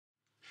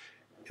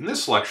In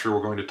this lecture,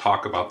 we're going to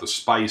talk about the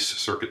SPICE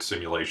circuit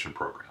simulation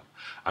program.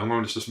 I'm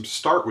going to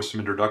start with some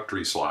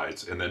introductory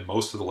slides, and then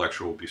most of the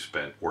lecture will be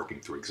spent working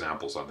through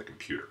examples on the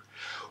computer.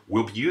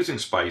 We'll be using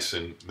SPICE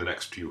in the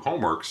next few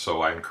homeworks,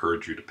 so I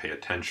encourage you to pay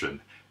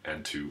attention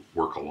and to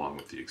work along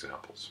with the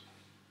examples.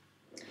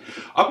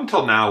 Up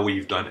until now,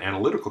 we've done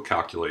analytical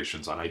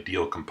calculations on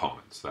ideal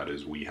components. That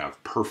is, we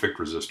have perfect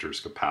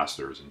resistors,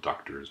 capacitors,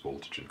 inductors,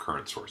 voltage, and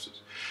current sources.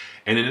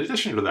 And in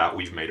addition to that,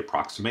 we've made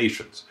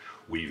approximations.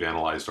 We've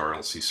analyzed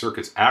RLC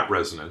circuits at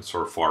resonance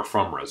or far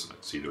from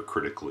resonance, either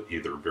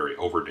very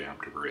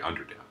overdamped or very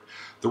underdamped.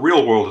 The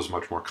real world is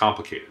much more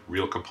complicated.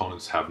 Real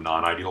components have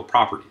non-ideal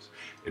properties.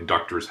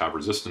 Inductors have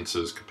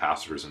resistances,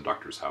 capacitors,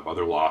 inductors have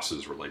other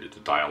losses related to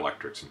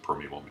dielectrics and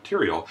permeable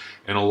material,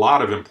 and a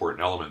lot of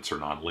important elements are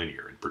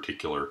nonlinear. In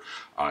particular,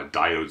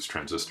 diodes,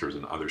 transistors,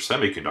 and other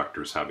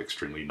semiconductors have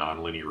extremely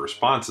nonlinear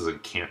responses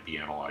and can't be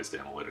analyzed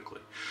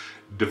analytically.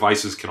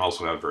 Devices can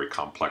also have very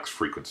complex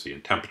frequency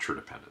and temperature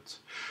dependence.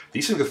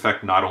 These things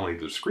affect not only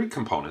the discrete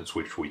components,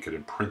 which we could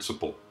in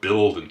principle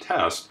build and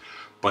test,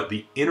 but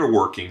the inner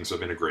workings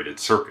of integrated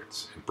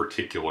circuits, in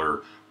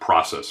particular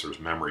processors,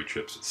 memory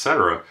chips,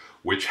 etc.,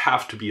 which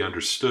have to be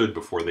understood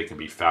before they can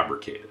be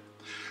fabricated.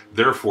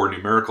 Therefore,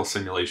 numerical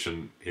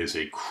simulation is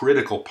a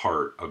critical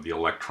part of the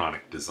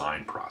electronic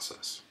design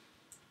process.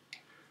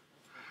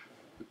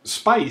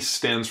 SPICE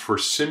stands for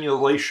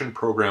Simulation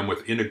Program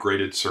with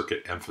Integrated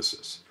Circuit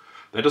Emphasis.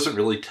 That doesn't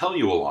really tell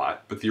you a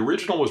lot, but the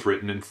original was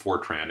written in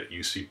Fortran at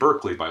UC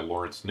Berkeley by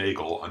Lawrence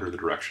Nagel under the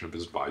direction of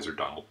his advisor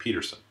Donald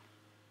Peterson.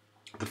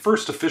 The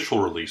first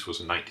official release was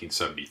in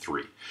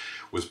 1973. It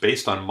was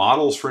based on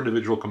models for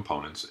individual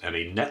components and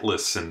a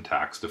netlist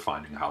syntax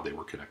defining how they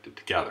were connected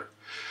together.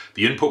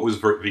 The input was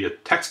via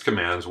text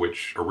commands,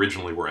 which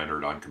originally were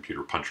entered on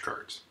computer punch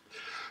cards.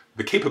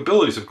 The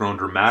capabilities have grown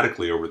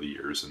dramatically over the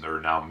years, and there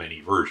are now many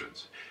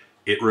versions.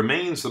 It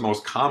remains the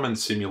most common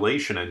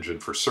simulation engine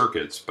for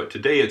circuits, but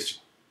today it's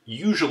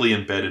usually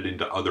embedded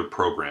into other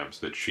programs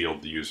that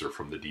shield the user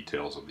from the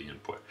details of the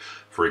input.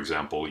 For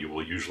example, you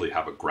will usually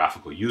have a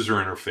graphical user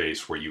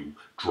interface where you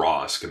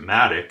draw a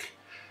schematic,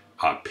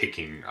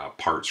 picking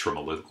parts from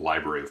a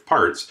library of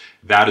parts.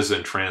 That is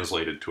then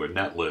translated to a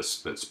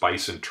netlist that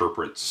SPICE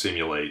interprets,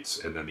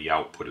 simulates, and then the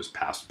output is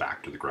passed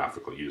back to the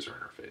graphical user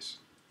interface.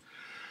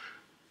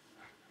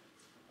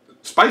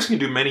 SPICE can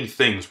do many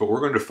things, but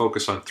we're going to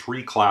focus on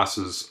three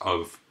classes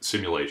of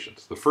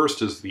simulations. The first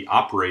is the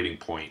operating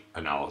point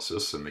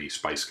analysis, and the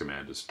SPICE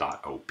command is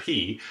 .op.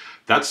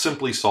 That's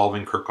simply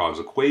solving Kirchhoff's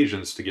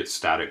equations to get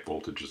static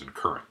voltages and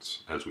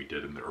currents, as we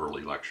did in the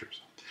early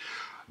lectures.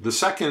 The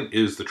second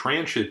is the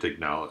transient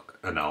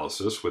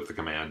analysis with the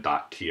command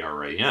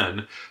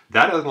 .tran.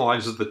 That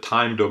analyzes the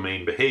time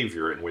domain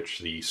behavior in which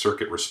the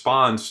circuit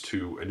responds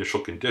to initial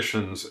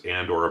conditions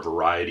and or a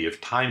variety of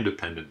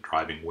time-dependent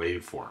driving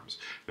waveforms.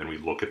 Then we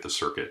look at the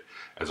circuit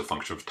as a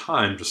function of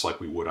time, just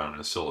like we would on an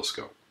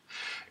oscilloscope.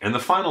 And the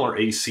final are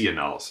AC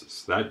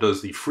analysis. That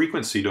does the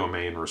frequency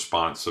domain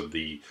response of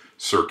the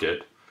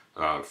circuit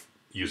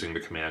using the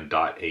command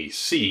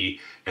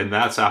 .ac, and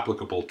that's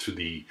applicable to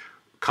the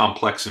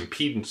complex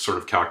impedance sort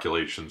of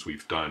calculations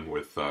we've done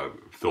with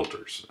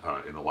filters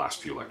in the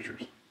last few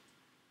lectures.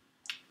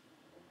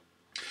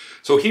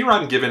 So here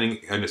I'm giving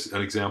an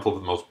example of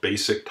the most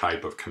basic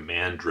type of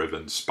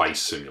command-driven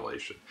SPICE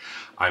simulation.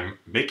 I'm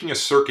making a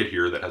circuit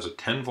here that has a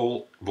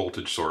 10-volt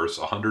voltage source,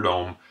 a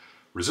 100-ohm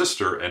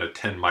resistor, and a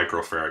 10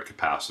 microfarad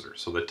capacitor.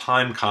 So the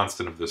time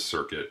constant of this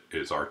circuit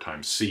is R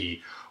times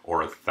C,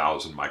 or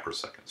 1,000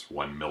 microseconds,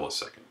 1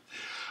 millisecond.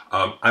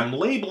 I'm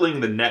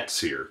labeling the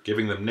nets here,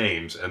 giving them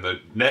names, and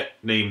the net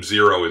name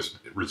 0 is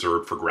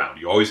reserved for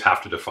ground. You always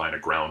have to define a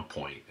ground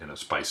point in a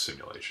SPICE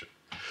simulation.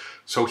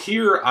 So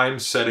here I'm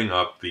setting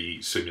up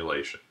the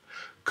simulation.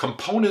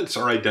 Components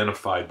are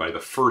identified by the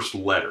first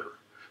letter.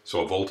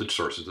 So a voltage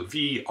source is a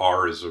V,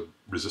 R is a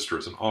resistor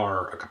is an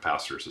R, a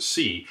capacitor is a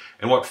C,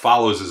 and what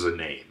follows is a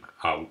name.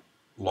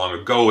 Long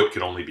ago it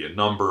could only be a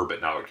number, but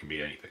now it can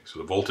be anything. So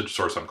the voltage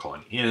source I'm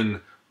calling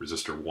in,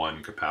 resistor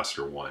 1,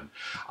 capacitor 1.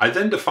 I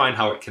then define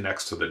how it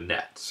connects to the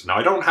nets. Now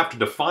I don't have to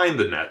define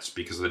the nets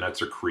because the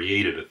nets are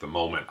created at the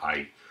moment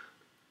I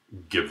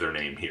give their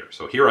name here.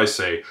 So here I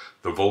say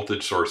the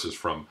voltage source is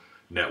from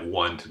net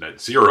 1 to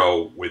net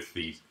 0, with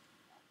the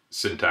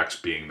syntax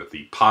being that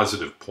the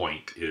positive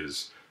point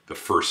is the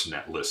first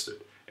net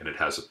listed, and it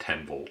has a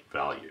 10-volt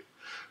value.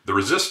 The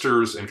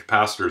resistors and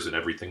capacitors and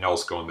everything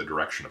else go in the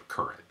direction of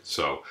current.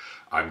 So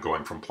I'm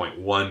going from point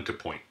 1 to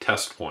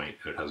test point,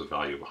 and it has a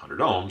value of 100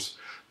 ohms.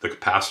 The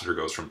capacitor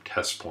goes from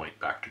test point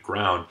back to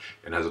ground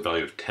and has a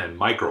value of 10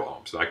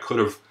 microohms. I could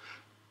have,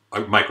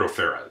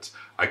 microfarads.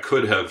 I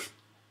could have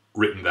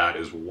written that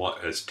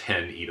as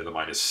 10 e to the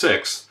minus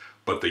 6th,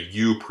 but the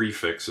U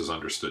prefix is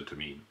understood to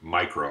mean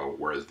micro,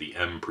 whereas the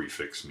M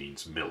prefix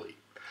means milli.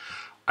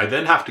 I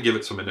then have to give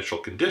it some initial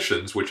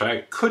conditions, which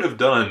I could have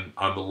done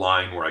on the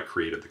line where I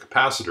created the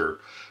capacitor,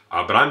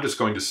 but I'm just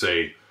going to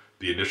say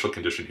the initial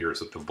condition here is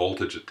that the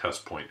voltage at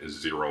test point is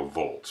 0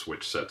 volts,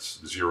 which sets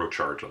 0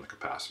 charge on the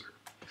capacitor.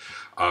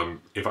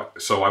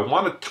 So I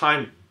want to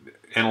time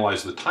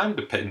analyze the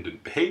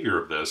time-dependent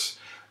behavior of this,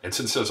 and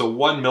since there's a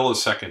 1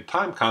 millisecond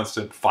time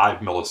constant, 5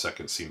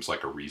 milliseconds seems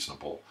like a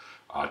reasonable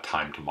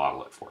time to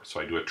model it for. So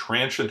I do a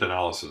transient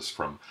analysis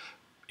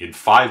in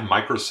 5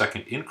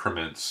 microsecond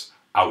increments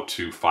out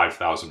to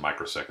 5,000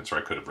 microseconds, or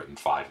I could have written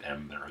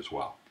 5M there as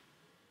well.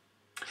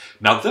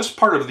 Now this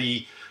part of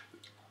the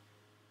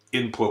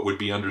input would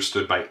be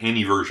understood by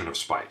any version of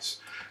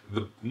SPICE.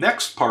 The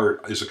next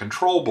part is a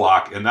control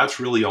block, and that's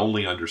really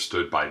only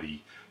understood by the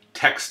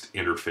text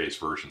interface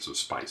versions of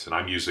SPICE, and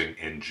I'm using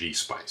NG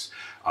SPICE.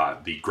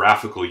 The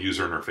graphical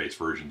user interface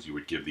versions, you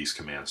would give these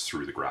commands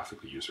through the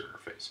graphical user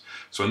interface.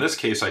 So in this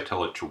case, I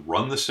tell it to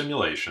run the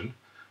simulation.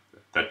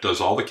 That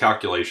does all the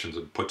calculations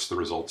and puts the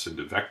results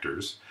into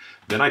vectors.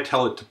 Then I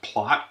tell it to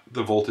plot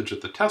the voltage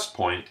at the test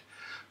point.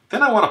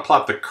 Then I want to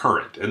plot the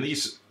current, and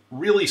these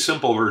really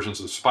simple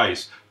versions of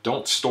SPICE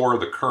don't store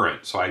the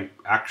current, so I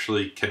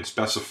actually can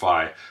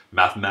specify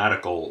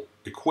mathematical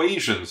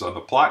equations on the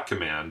plot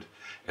command,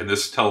 and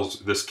this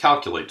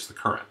calculates the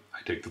current. I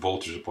take the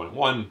voltage at point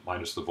 1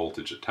 minus the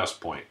voltage at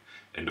test point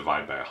and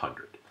divide by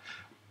 100.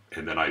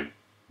 And then I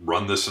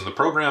run this in the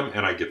program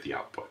and I get the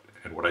output.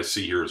 And what I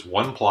see here is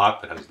one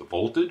plot that has the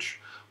voltage,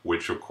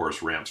 which of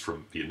course ramps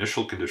from the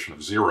initial condition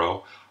of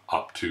 0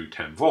 up to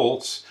 10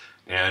 volts,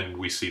 and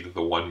we see that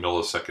the 1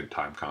 millisecond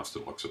time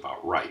constant looks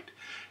about right.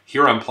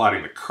 Here I'm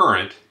plotting the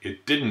current.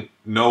 It didn't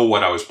know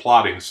what I was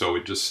plotting, so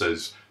it just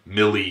says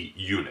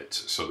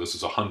milli-units. So this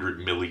is 100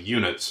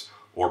 milli-units,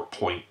 or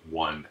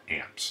 0.1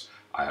 amps.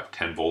 I have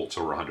 10 volts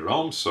over 100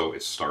 ohms, so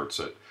it starts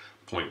at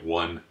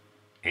 0.1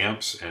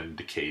 amps and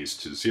decays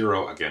to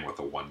 0, again with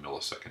a 1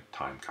 millisecond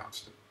time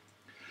constant.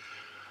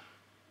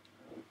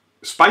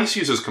 SPICE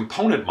uses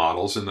component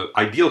models, and the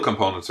ideal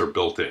components are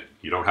built in.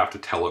 You don't have to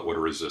tell it what a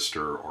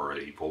resistor or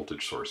a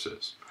voltage source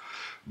is.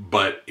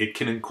 But it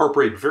can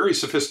incorporate very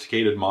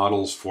sophisticated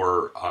models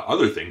for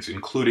other things,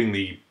 including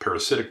the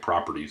parasitic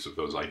properties of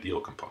those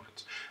ideal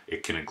components.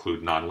 It can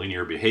include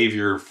nonlinear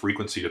behavior,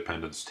 frequency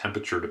dependence,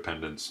 temperature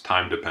dependence,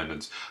 time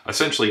dependence.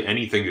 Essentially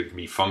anything that can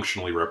be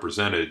functionally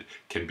represented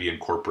can be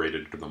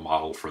incorporated into the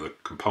model for the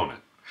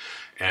component.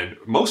 And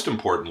most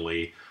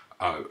importantly,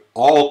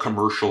 all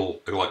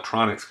commercial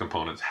electronics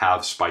components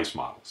have SPICE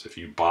models. If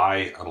you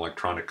buy an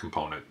electronic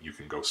component, you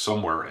can go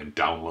somewhere and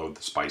download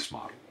the SPICE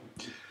model.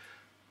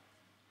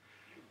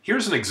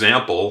 Here's an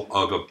example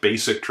of a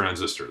basic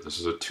transistor. This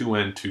is a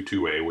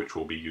 2N22A, which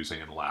we'll be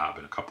using in lab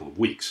in a couple of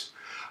weeks.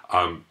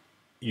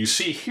 You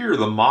see here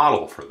the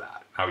model for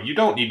that. Now, you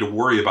don't need to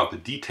worry about the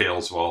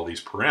details of all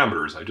these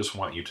parameters. I just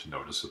want you to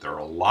notice that there are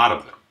a lot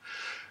of them.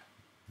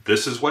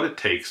 This is what it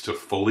takes to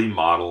fully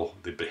model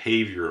the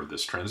behavior of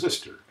this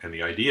transistor. And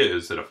the idea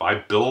is that if I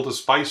build a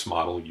SPICE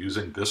model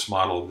using this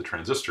model of the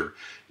transistor,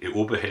 it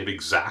will behave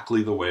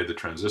exactly the way the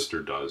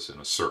transistor does in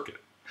a circuit.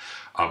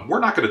 We're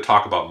not going to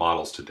talk about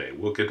models today.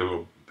 We'll get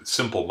to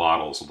simple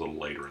models a little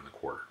later in the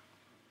quarter.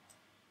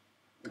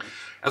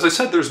 As I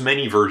said, there's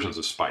many versions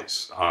of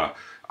SPICE.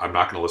 I'm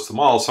not going to list them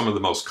all. Some of the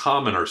most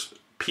common are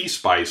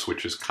PSpice,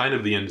 which is kind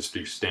of the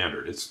industry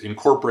standard. It's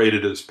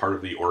incorporated as part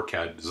of the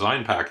ORCAD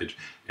design package,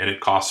 and it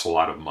costs a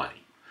lot of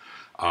money.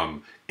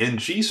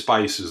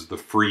 NGSpice is the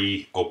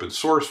free open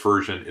source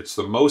version. It's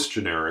the most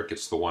generic.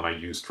 It's the one I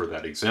used for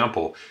that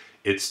example.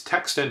 It's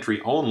text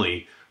entry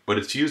only, but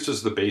it's used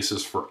as the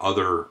basis for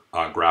other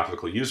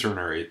graphical user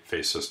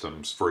interface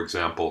systems. For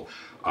example,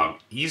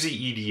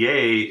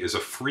 EasyEDA is a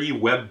free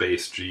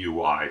web-based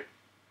GUI.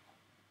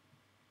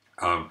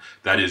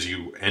 That is,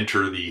 you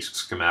enter the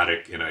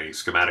schematic in a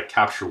schematic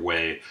capture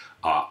way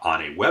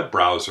on a web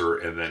browser,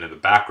 and then in the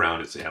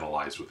background it's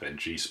analyzed with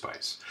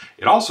NGSpice.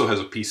 It also has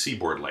a PC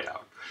board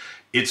layout.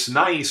 It's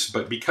nice,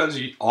 but because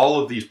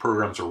all of these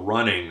programs are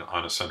running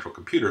on a central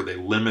computer, they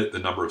limit the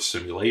number of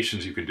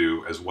simulations you can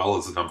do as well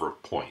as the number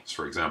of points.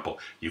 For example,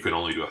 you can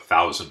only do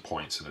 1,000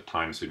 points in a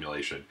time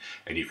simulation,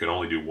 and you can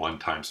only do one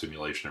time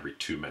simulation every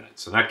 2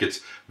 minutes. And that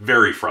gets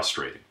very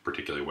frustrating,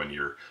 particularly when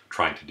you're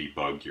trying to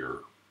debug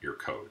your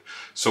code.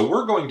 So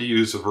we're going to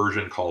use a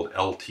version called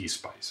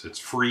LTSpice. It's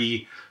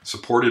free,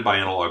 supported by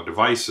Analog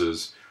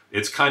Devices.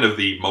 It's kind of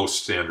the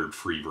most standard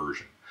free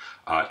version.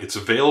 It's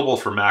available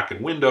for Mac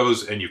and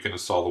Windows, and you can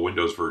install the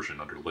Windows version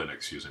under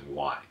Linux using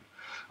Wine.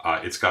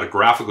 It's got a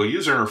graphical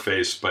user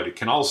interface, but it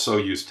can also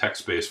use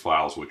text-based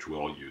files, which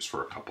we'll use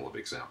for a couple of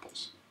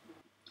examples.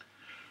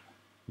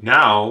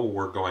 Now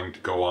we're going to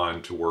go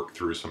on to work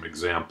through some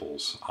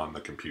examples on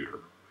the computer.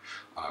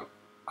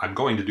 I'm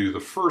going to do the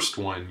first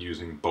one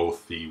using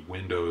both the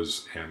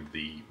Windows and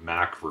the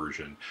Mac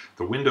version.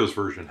 The Windows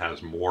version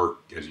has more,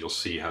 as you'll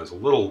see, has a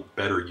little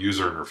better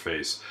user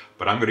interface,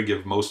 but I'm going to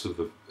give most of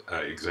the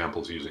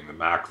examples using the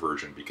Mac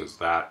version because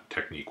that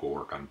technique will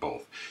work on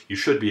both. You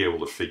should be able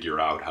to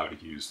figure out how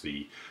to use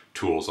the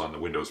tools on the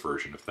Windows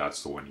version if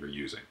that's the one you're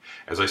using.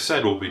 As I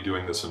said, we'll be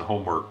doing this in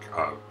homework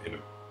in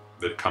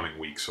the coming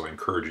weeks, so I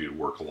encourage you to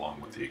work along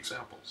with the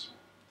examples.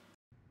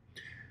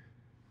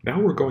 Now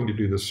we're going to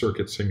do the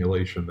circuit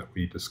simulation that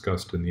we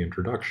discussed in the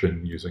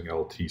introduction using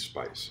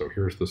LTSpice. So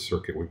here's the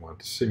circuit we want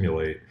to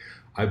simulate.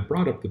 I've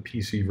brought up the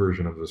PC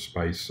version of the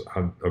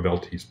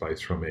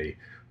LTSpice from a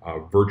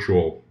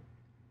virtual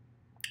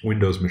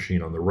Windows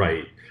machine on the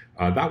right,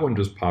 that one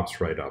just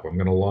pops right up. I'm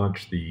going to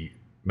launch the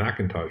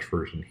Macintosh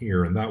version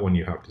here, and that one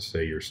you have to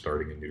say you're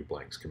starting a new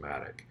blank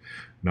schematic.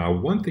 Now,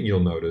 one thing you'll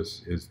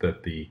notice is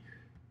that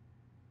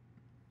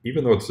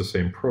even though it's the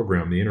same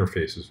program, the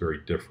interface is very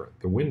different.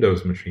 The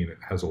Windows machine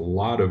has a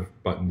lot of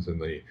buttons in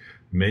the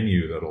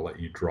menu that'll let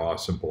you draw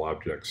simple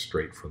objects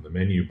straight from the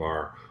menu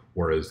bar,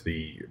 whereas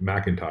the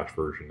Macintosh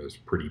version is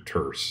pretty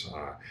terse.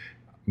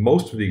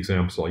 Most of the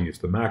examples I'll use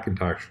the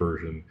Macintosh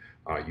version.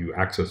 You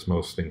access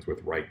most things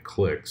with right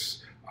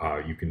clicks.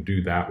 You can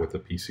do that with the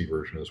PC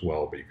version as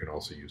well, but you can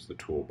also use the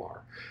toolbar.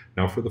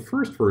 Now for the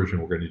first version,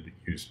 we're going to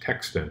use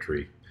text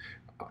entry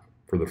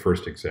for the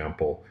first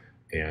example,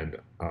 and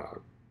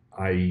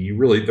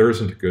there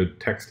isn't a good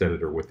text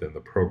editor within the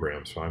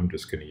program, so I'm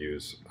just going to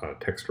use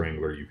Text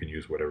Wrangler. You can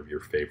use whatever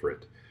your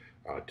favorite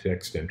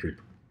text entry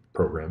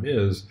program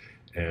is,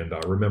 and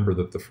remember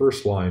that the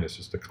first line is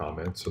just a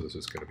comment, so this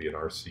is going to be an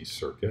RC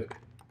circuit.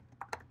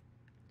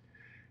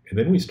 And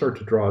then we start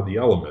to draw the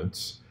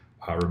elements.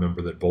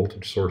 Remember that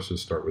voltage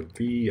sources start with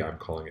V. I'm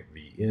calling it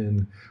V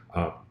in.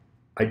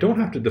 I don't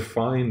have to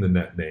define the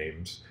net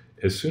names.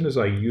 As soon as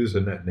I use a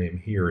net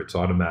name here, it's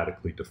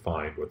automatically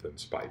defined within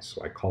SPICE.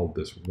 So I called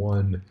this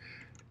 1,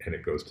 and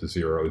it goes to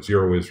 0.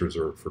 0 is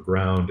reserved for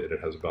ground, and it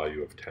has a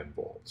value of 10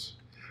 volts.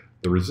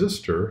 The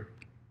resistor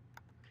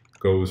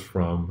goes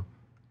from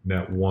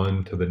net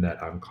 1 to the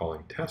net I'm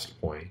calling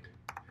test point.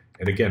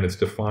 And again, it's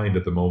defined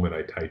at the moment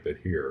I type it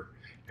here,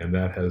 and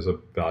that has a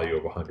value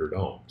of 100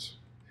 ohms.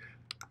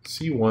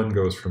 C1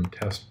 goes from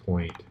test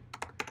point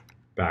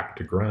back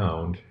to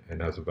ground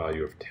and has a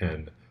value of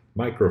 10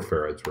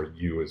 microfarads, where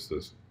U is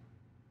this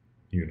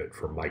unit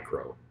for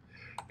micro.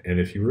 And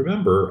if you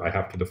remember, I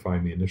have to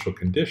define the initial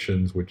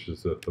conditions, which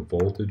is that the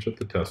voltage at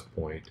the test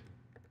point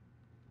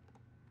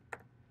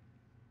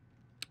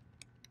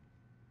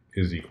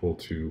is equal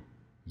to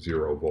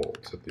 0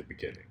 volts at the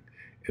beginning.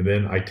 And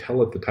then I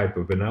tell it the type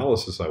of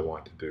analysis I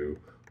want to do,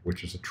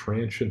 which is a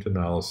transient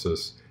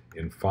analysis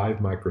in 5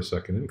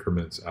 microsecond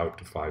increments out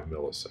to 5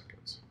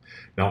 milliseconds.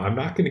 Now, I'm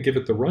not going to give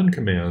it the run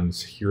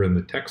commands here in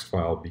the text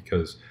file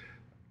because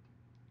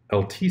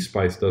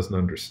LT-SPICE doesn't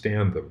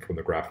understand them from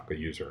the graphical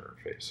user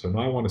interface. So now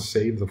I want to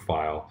save the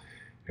file,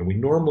 and we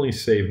normally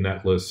save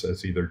netlists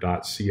as either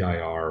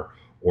 .cir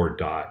or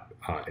 .net,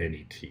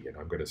 and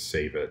I'm going to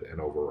save it and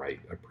overwrite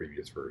a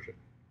previous version.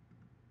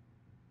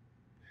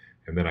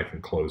 And then I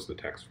can close the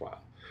text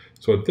file.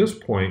 So at this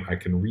point, I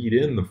can read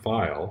in the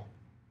file,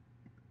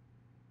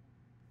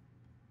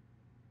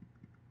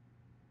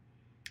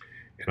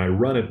 and I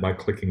run it by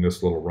clicking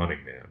this little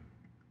running man.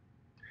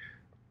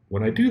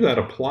 When I do that,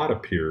 a plot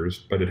appears,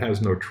 but it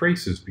has no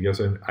traces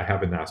because I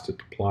haven't asked it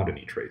to plot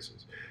any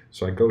traces.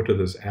 So I go to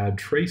this Add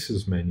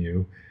Traces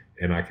menu,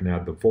 and I can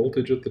add the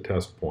voltage at the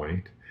test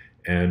point.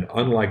 And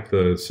unlike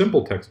the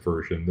simple text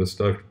version, this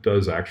stuff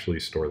does actually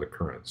store the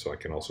current, so I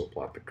can also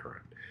plot the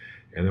current.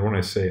 And then when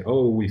I say,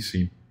 oh, we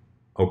see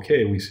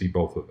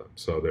both of them.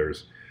 So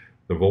there's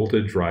the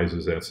voltage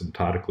rises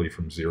asymptotically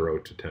from 0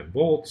 to 10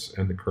 volts,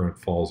 and the current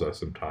falls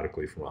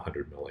asymptotically from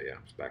 100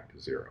 milliamps back to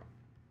 0.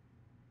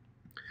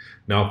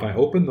 Now, if I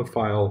open the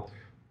file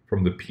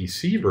from the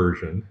PC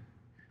version,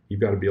 you've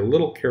got to be a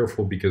little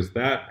careful because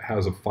that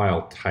has a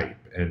file type.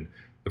 And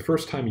the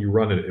first time you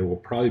run it, it will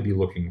probably be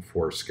looking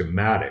for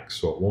schematics,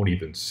 so it won't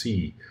even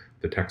see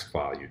the text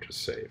file you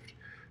just saved.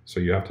 So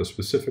you have to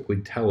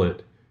specifically tell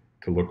it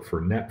to look for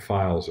net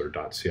files or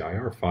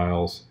 .cir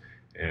files,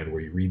 and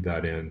we read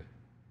that in.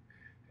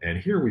 And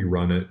here we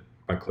run it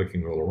by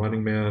clicking the little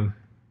running man.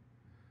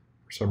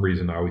 For some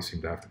reason, I always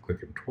seem to have to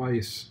click him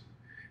twice,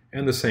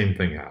 and the same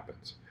thing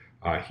happens.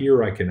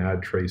 Here I can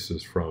add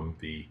traces from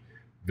the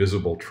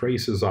visible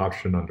traces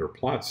option under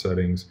plot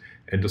settings,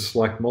 and to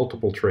select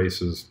multiple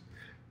traces,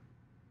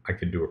 I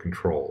can do a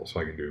control.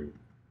 So I can do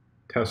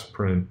test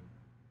print,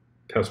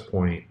 test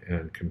point,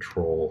 and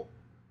control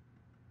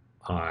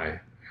I,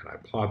 and I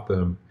plot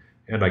them,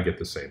 and I get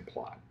the same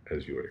plot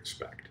as you would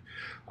expect.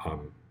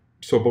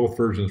 So both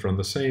versions run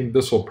the same.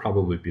 This will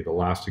probably be the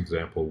last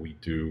example we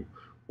do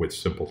with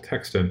simple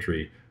text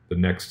entry. The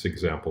next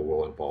example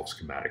will involve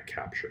schematic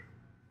capture.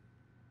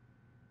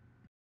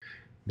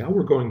 Now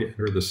we're going to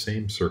enter the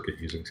same circuit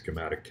using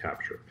schematic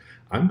capture.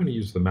 I'm going to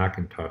use the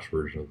Macintosh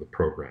version of the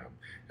program.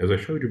 As I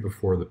showed you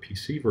before, the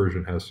PC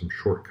version has some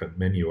shortcut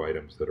menu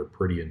items that are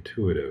pretty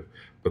intuitive,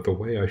 but the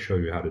way I show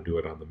you how to do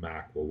it on the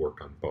Mac will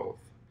work on both.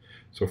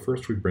 So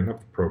first we bring up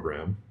the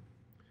program.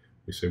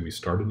 We say we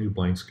start a new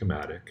blank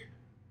schematic.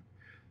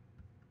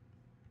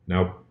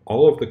 Now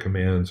all of the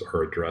commands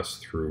are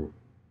addressed through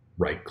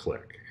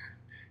right-click,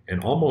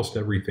 and almost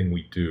everything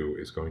we do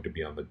is going to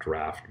be on the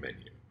draft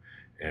menu.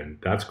 And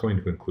that's going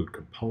to include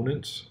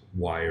components,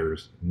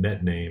 wires,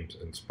 net names,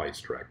 and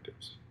SPICE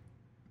directives.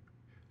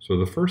 So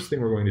the first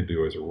thing we're going to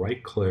do is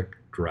right-click,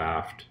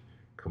 draft,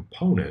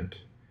 component,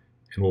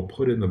 and we'll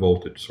put in the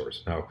voltage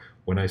source. Now,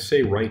 when I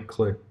say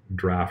right-click,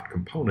 draft,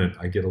 component,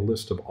 I get a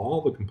list of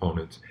all the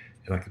components,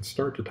 and I can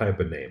start to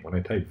type a name. When I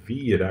type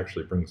V, it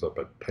actually brings up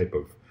a type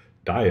of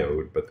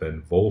diode, but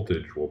then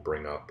voltage will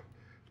bring up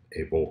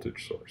a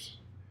voltage source.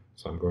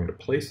 So I'm going to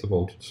place the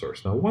voltage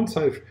source. Now once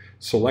I've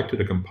selected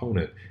a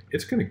component,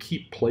 it's going to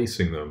keep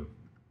placing them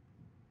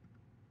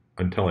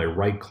until I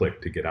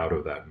right-click to get out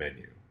of that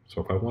menu.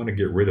 So if I want to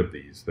get rid of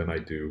these, then I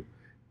do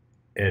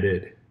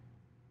Edit,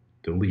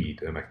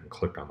 Delete, and I can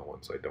click on the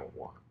ones I don't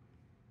want.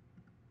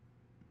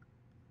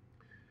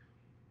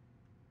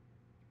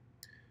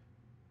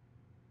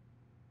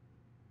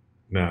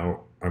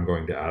 Now I'm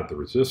going to add the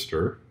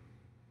resistor.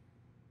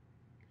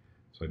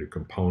 So I do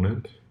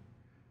Component,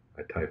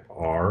 I type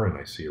R and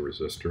I see a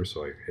resistor,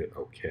 so I hit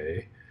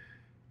OK.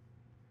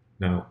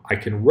 Now I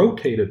can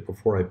rotate it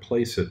before I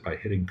place it by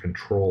hitting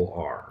Control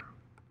R.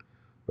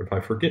 But if I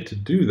forget to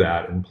do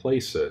that and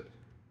place it,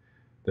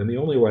 then the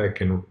only way I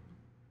can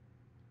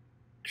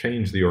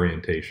change the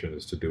orientation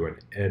is to do an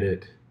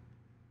Edit,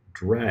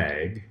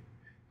 Drag.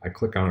 I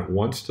click on it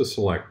once to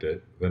select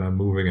it, then I'm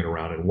moving it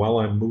around, and while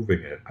I'm moving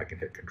it, I can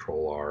hit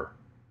Control R.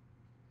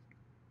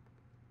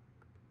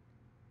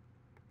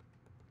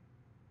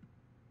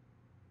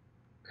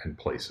 And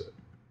place it.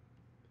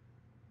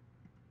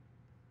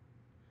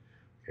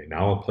 Okay,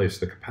 now I'll place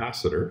the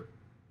capacitor.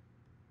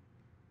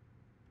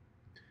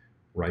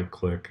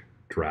 Right-click,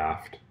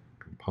 Draft,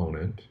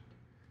 Component,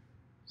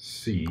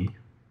 C,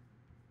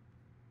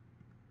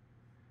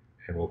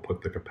 and we'll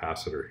put the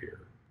capacitor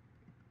here.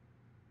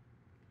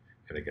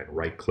 And again,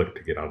 right-click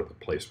to get out of the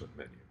placement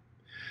menu.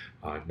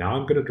 Now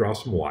I'm going to draw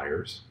some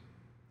wires.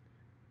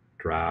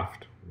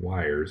 Draft,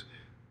 Wires.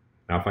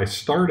 Now if I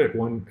start at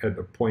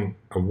a point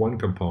of one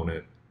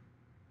component,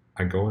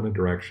 I go in a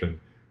direction,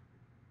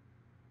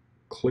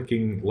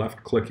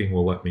 left clicking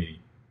will let me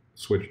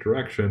switch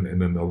direction,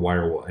 and then the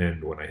wire will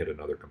end when I hit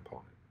another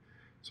component.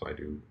 So I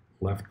do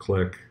left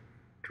click,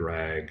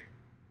 drag,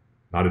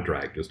 not a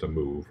drag, just a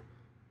move,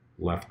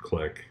 left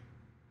click,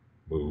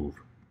 move,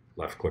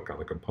 left click on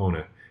the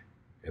component,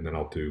 and then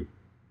I'll do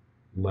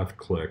left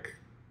click,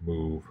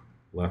 move,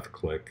 left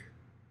click,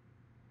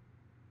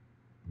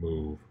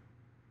 move,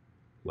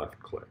 left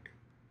click.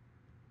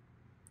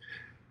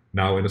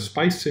 Now in a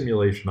SPICE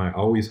simulation, I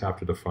always have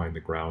to define the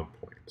ground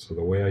point. So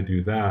the way I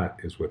do that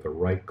is with a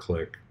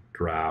right-click,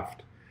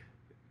 draft,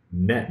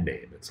 net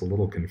name. It's a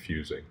little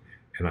confusing.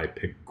 And I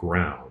pick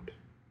ground,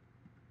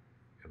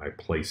 and I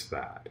place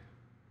that.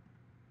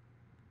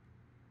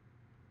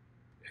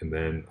 And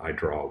then I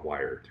draw a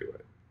wire to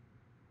it.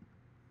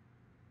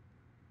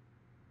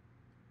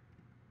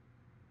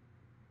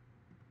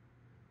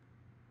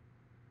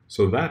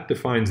 So that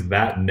defines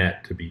that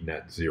net to be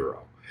net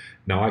 0.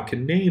 Now I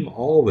can name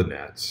all the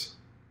nets,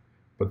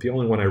 but the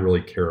only one I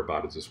really care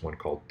about is this one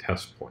called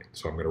test point.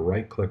 So I'm going to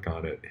right click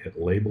on it,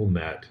 hit label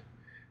net,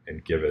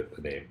 and give it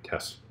the name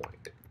test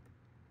point.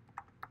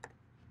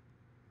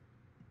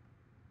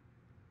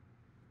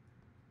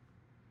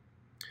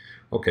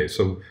 Okay,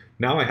 so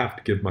now I have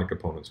to give my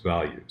components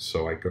values.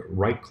 So I go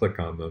right click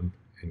on them,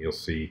 and you'll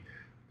see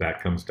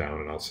that comes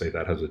down, and I'll say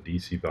that has a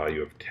DC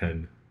value of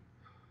 10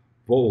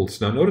 volts.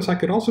 Now notice I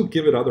could also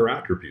give it other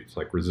attributes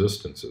like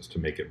resistances to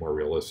make it more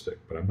realistic,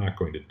 but I'm not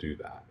going to do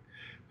that.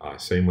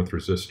 Same with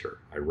resistor.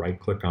 I right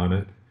click on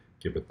it,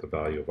 give it the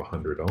value of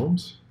 100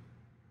 ohms.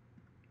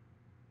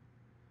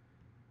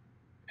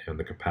 And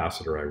the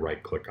capacitor, I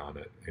right click on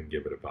it and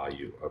give it a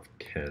value of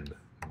 10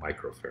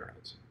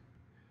 microfarads.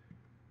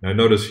 Now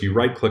notice you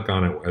right click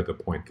on it at the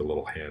point the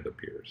little hand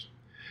appears.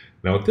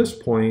 Now at this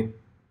point,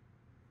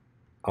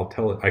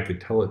 I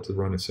could tell it to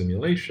run a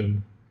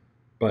simulation,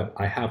 but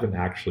I haven't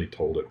actually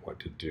told it what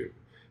to do.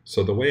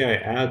 So the way I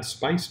add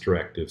SPICE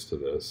directives to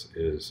this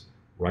is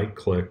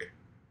right-click,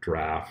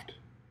 draft,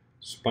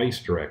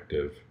 SPICE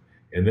directive,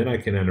 and then I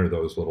can enter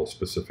those little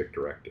specific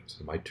directives.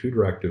 And my two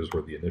directives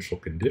were the initial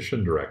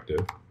condition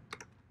directive,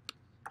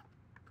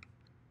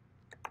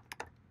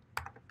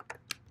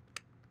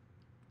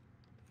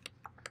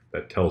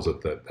 that tells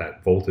it that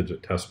that voltage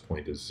at test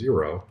point is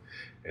 0,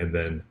 and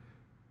then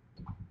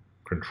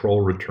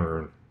control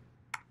return,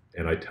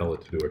 and I tell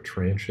it to do a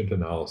transient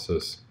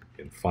analysis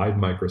in 5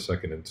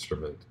 microsecond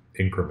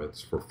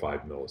increments for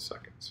 5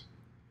 milliseconds.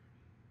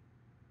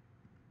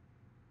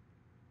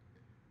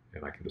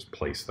 And I can just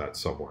place that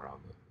somewhere on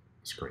the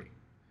screen.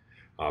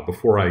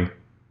 Before I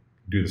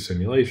do the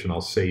simulation,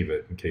 I'll save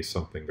it in case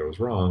something goes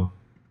wrong.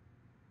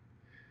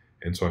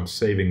 And so I'm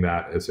saving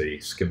that as a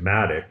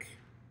schematic,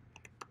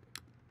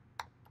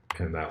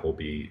 and that will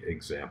be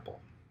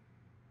example.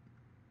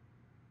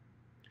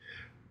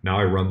 Now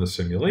I run the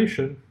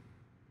simulation,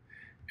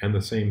 and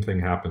the same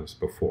thing happens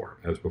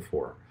as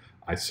before.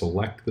 I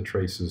select the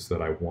traces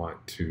that I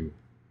want to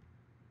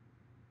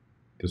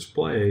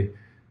display,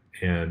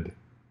 and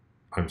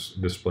I'm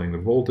displaying the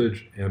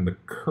voltage and the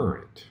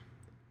current.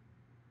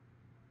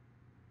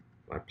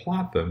 I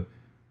plot them,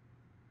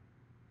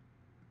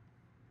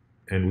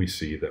 and we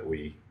see that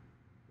we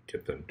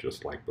get them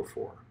just like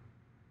before.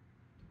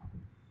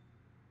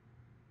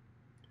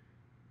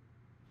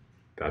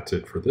 That's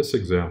it for this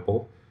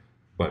example,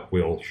 but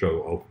we'll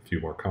show a few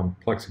more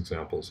complex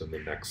examples in the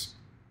next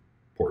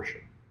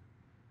portion.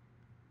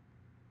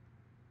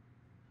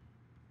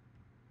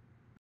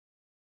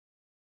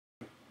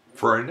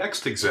 For our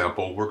next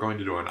example, we're going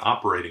to do an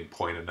operating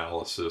point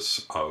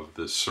analysis of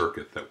this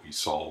circuit that we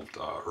solved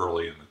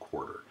early in the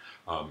quarter.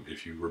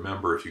 If you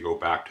remember, if you go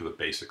back to the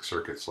basic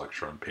circuits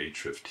lecture on page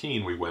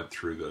 15, we went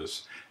through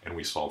this and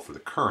we solved for the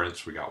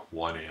currents. We got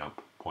 1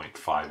 amp,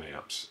 0.5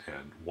 amps,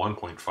 and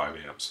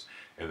 1.5 amps,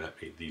 and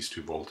that made these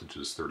two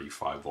voltages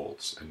 35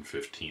 volts and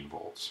 15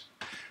 volts.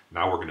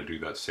 Now we're going to do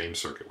that same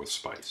circuit with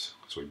Spice.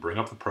 So we bring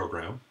up the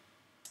program.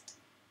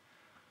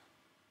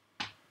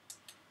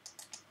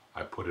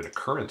 I put in a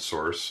current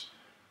source,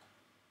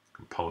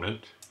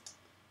 component,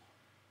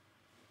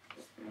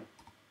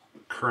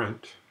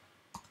 current.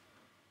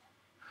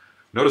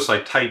 Notice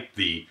I typed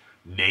the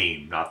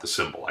name, not the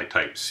symbol. I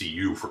typed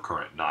CU for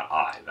current, not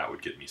I. That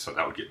would get me, so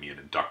that would get me an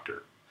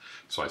inductor.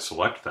 So I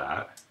select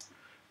that.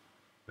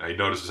 Now you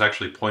notice it's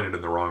actually pointed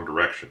in the wrong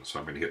direction, so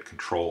I'm going to hit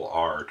Control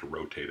R to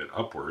rotate it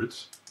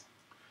upwards.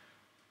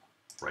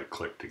 Right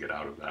click to get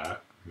out of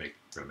that. I'm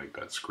going to make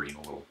that screen a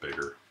little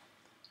bigger.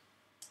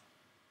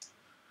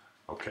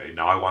 Okay,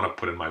 now I want to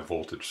put in my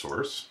voltage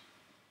source.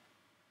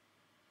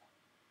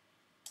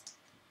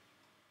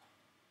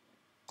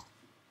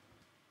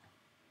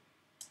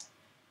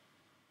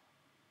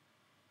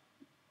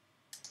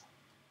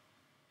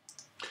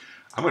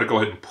 I'm going to go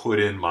ahead and put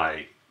in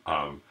my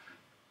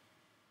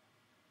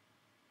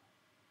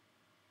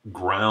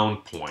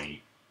ground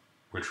point,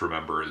 which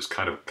remember is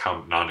kind of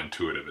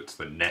non-intuitive. It's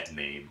the net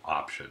name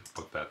option.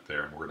 Put that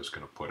there, and we're just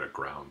going to put a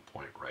ground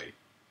point right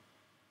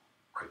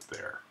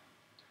there.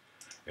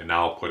 And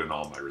now I'll put in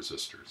all my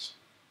resistors.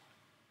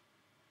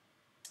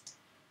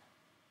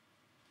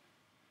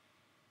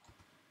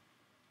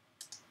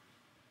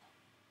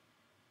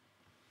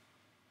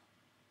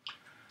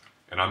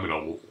 And I'm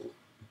going to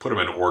put them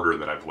in order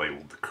that I've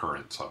labeled the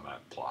currents on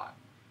that plot.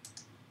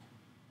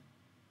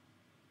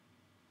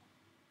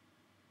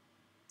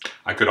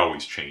 I could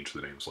always change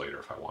the names later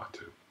if I want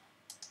to.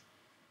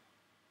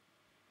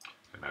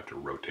 And I have to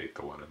rotate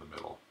the one in the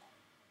middle.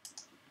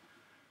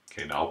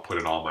 Okay, now I'll put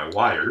in all my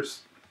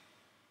wires.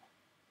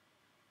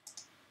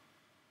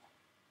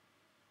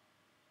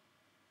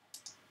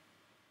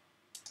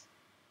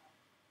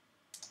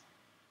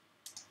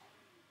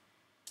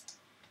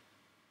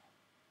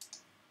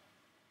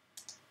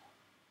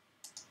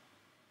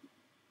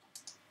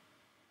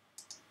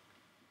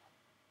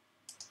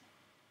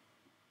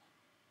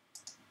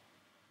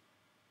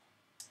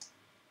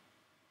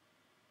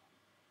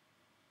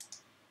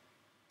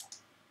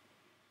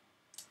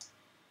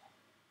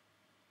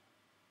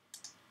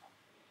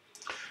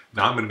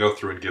 Now I'm going to go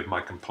through and give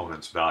my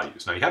components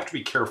values. Now you have to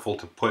be careful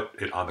to put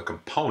it on the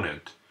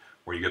component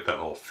where you get that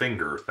little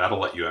finger. That'll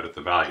let you edit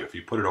the value. If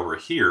you put it over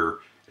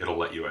here, it'll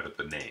let you edit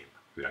the name.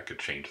 I could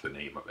change the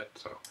name of it,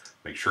 so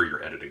make sure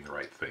you're editing the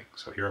right thing.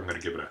 So here I'm going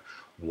to give it a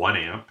 1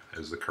 amp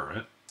as the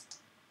current.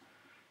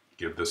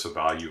 Give this a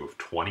value of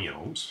 20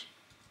 ohms.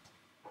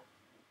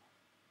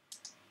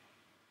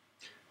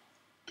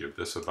 Give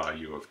this a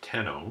value of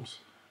 10 ohms.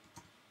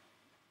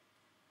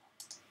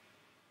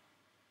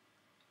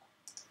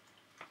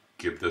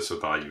 Give this a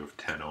value of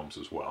 10 ohms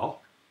as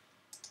well,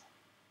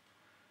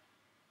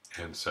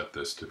 and set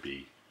this to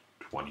be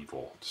 20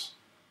 volts.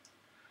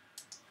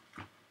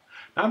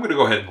 Now I'm going to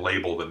go ahead and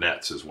label the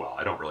nets as well.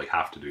 I don't really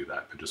have to do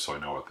that, but just so I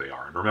know what they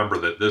are. And remember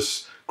that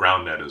this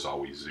ground net is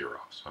always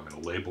 0. So I'm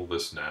going to label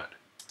this net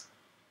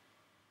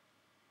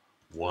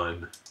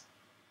 1,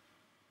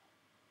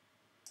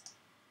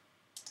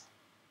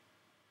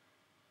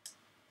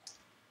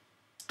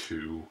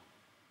 2,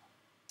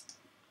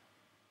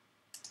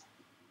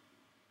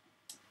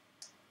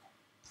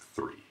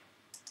 3.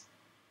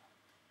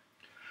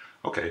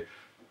 Okay,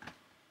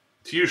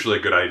 it's usually a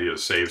good idea to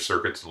save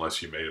circuits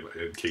unless in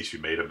case you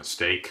made a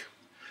mistake.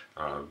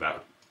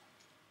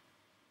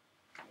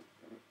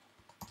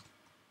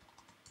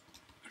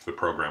 If the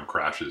program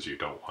crashes, you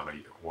don't want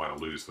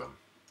to lose them.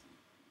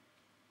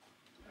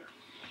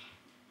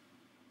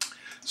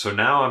 So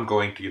now I'm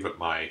going to give it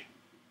my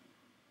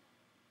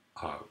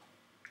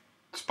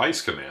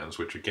Spice commands,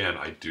 which again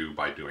I do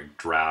by doing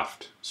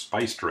draft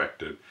Spice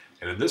directive,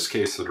 and in this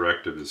case the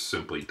directive is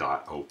simply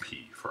 .op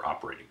for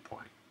operating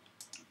point.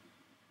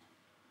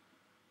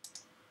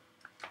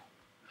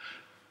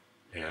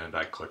 And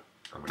I'm going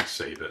to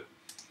save it.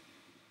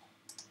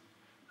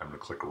 I'm going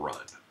to click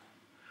run.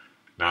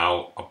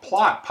 Now a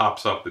plot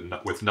pops up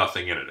with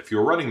nothing in it. If you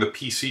were running the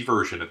PC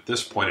version at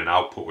this point, an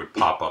output would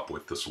pop up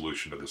with the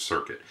solution to the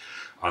circuit.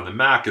 On the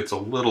Mac it's a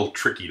little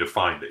tricky to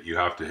find it. You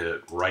have to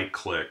hit right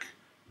click,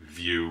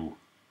 view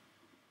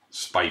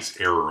Spice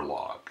error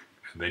log,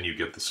 and then you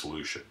get the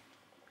solution.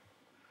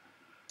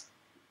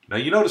 Now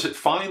you notice it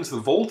finds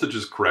the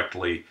voltages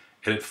correctly,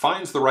 and it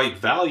finds the right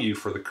value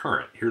for the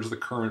current. Here's the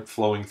current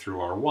flowing through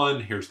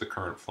R1, here's the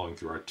current flowing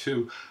through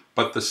R2,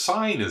 but the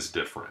sign is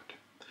different.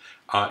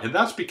 And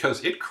that's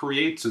because it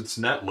creates its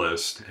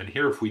netlist, and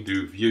here if we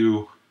do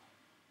view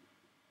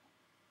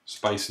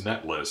Spice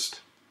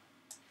netlist,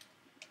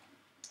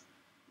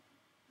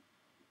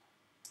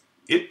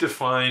 it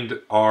defined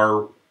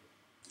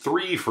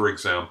R3, for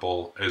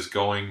example, as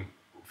going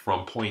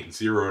from point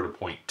 0 to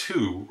point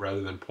 2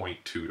 rather than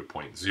point 2 to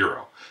point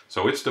 0.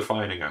 So it's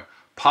defining a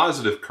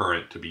positive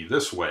current to be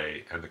this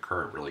way, and the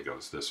current really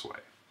goes this way.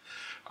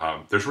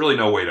 There's really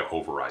no way to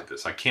override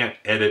this. I can't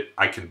edit,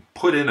 I can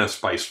put in a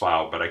SPICE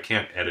file, but I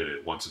can't edit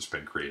it once it's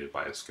been created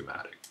by a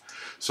schematic.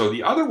 So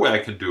the other way I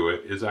can do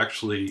it is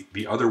actually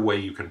the other way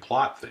you can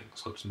plot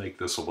things. Let's make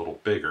this a little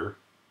bigger.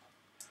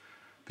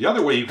 The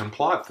other way you can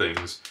plot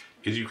things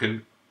is you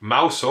can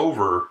mouse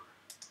over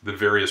the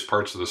various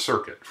parts of the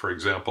circuit. For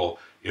example,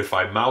 if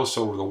I mouse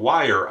over the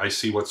wire, I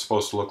see what's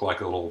supposed to look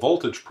like a little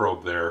voltage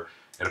probe there,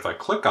 and if I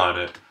click on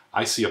it,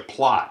 I see a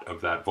plot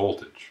of that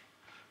voltage,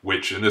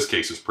 which in this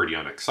case is pretty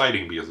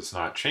unexciting because it's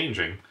not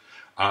changing.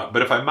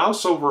 But if I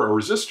mouse over a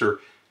resistor,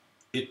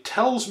 it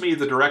tells me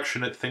the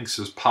direction it thinks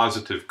is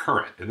positive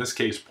current, in this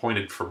case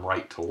pointed from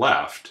right to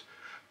left,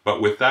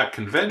 but with that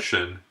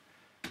convention,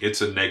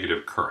 it's a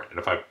negative current. And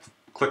if I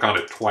click on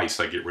it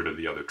twice, I get rid of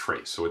the other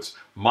trace. So it's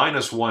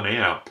 -1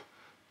 amp,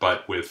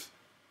 but with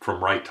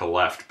from right to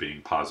left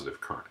being positive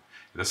current.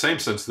 In the same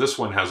sense, this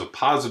one has a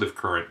positive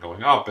current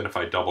going up, and if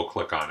I double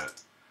click on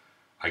it,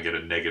 I get a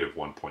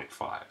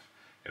 -1.5.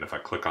 And if I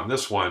click on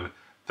this one,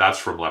 that's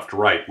from left to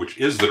right, which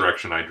is the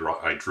direction I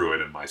drew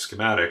it in my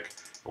schematic.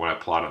 And when I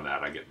plot on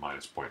that, I get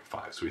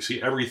 -0.5. So we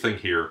see everything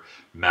here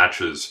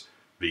matches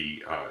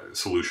the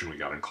solution we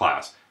got in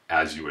class,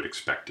 as you would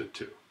expect it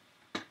to.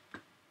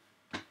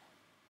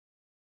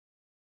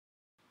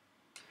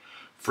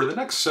 For the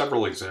next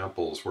several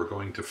examples, we're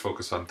going to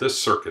focus on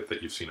this circuit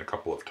that you've seen a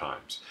couple of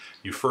times.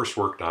 You first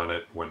worked on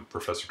it when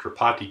Professor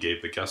Tripathi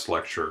gave the guest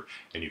lecture,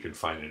 and you can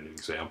find it in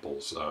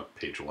examples,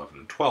 page 11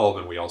 and 12,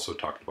 and we also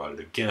talked about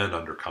it again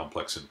under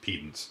complex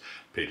impedance,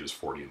 pages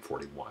 40 and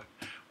 41.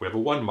 We have a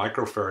 1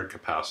 microfarad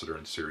capacitor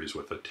in series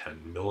with a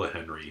 10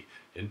 millihenry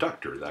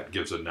inductor. That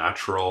gives a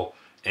natural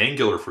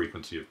angular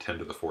frequency of 10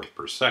 to the 4th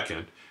per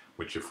second,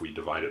 which if we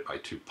divide it by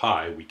 2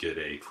 pi, we get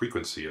a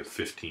frequency of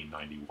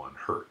 1591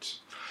 hertz.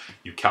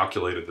 You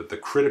calculated that the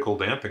critical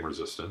damping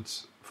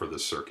resistance for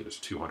this circuit is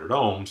 200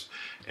 ohms,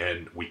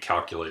 and we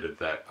calculated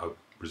that a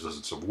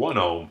resistance of 1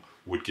 ohm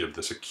would give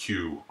this a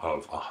Q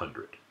of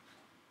 100.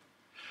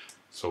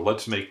 So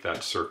let's make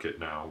that circuit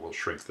now. We'll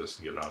shrink this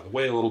and get it out of the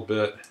way a little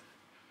bit.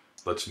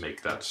 Let's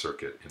make that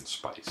circuit in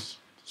SPICE.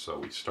 So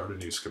we start a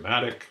new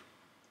schematic.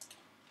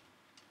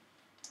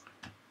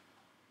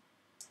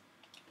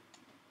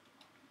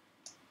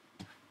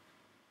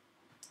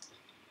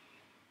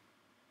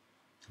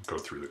 Go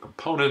through the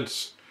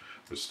components.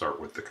 Let's start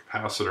with the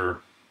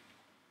capacitor.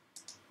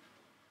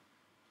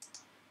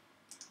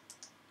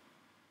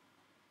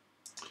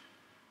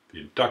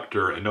 The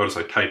inductor, and notice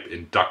I type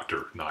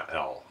inductor, not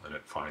L, and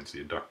it finds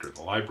the inductor in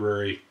the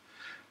library.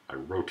 I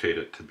rotate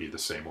it to be the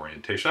same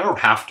orientation. I don't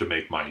have to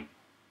make my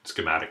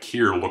schematic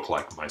here look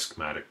like my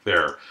schematic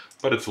there,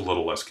 but it's a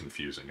little less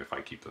confusing if I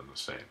keep them the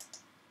same.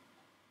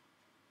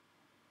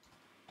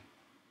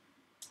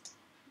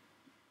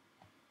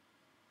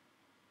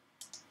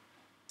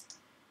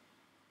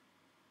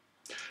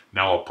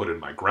 Now I'll put in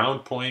my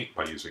ground point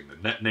by using the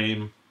net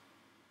name.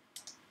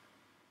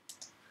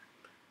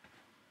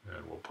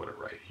 And we'll put it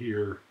right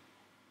here.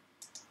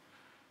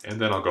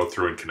 And then I'll go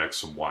through and connect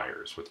some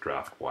wires with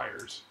draft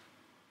wires.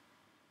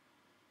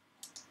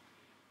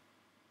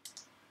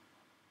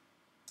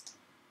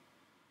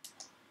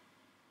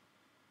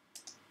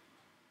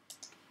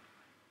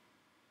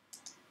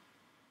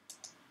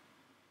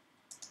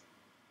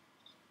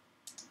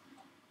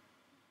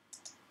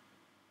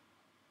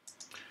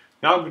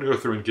 Now I'm going to go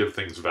through and give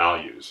things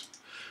values.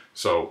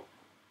 So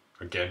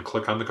again,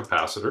 click on the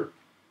capacitor.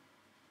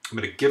 I'm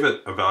going to give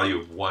it a value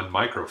of 1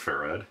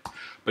 microfarad,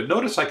 but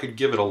notice I could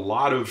give it a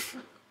lot of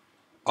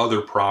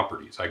other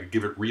properties. I could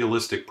give it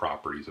realistic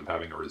properties of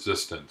having a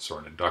resistance or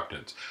an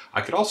inductance.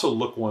 I could also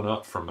look one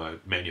up from a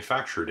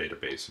manufacturer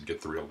database and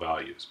get the real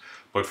values,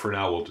 but for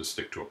now we'll just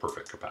stick to a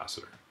perfect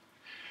capacitor.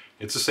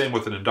 It's the same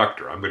with an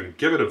inductor. I'm going to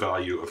give it a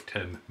value of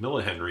 10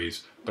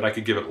 millihenries, but I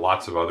could give it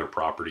lots of other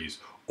properties,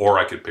 or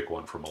I could pick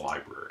one from a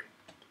library.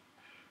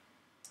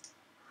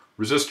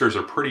 Resistors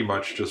are pretty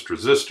much just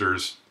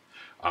resistors.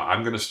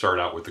 I'm going to start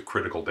out with the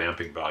critical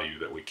damping value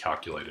that we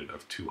calculated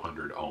of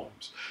 200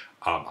 ohms.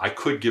 I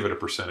could give it a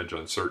percentage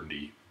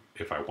uncertainty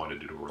if I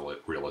wanted to do a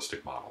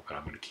realistic model, but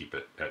I'm going to keep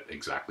it at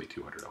exactly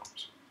 200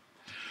 ohms.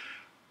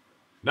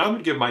 Now I'm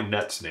going to give my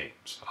nets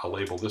names. I'll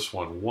label this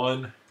one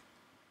 1.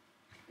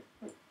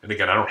 And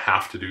again, I don't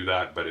have to do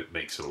that, but it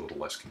makes it a little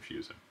less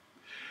confusing.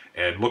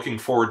 And looking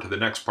forward to the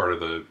next part of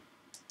the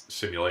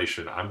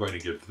simulation, I'm going to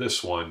give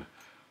this one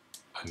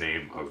a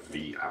name of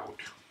V out.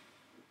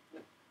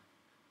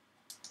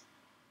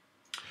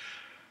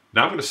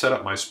 Now I'm going to set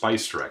up my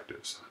SPICE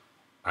directives.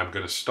 I'm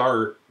going to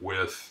start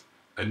with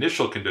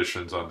initial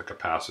conditions on the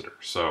capacitor.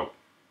 So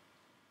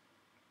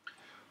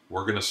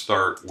we're going to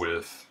start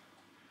with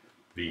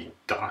the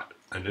dot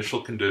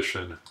initial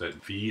condition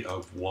that V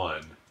of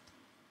 1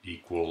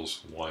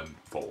 equals 1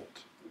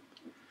 volt.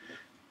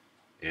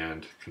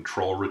 And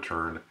control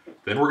return.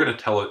 Then we're going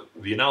to tell it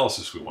the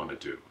analysis we want to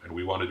do. And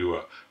we want to do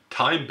a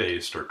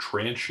time-based or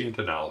transient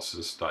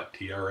analysis,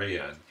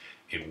 .tran,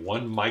 in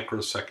 1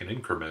 microsecond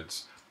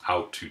increments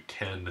out to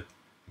 10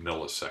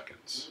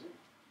 milliseconds.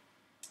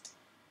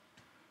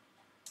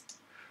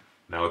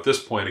 Now at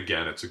this point,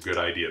 again, it's a good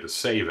idea to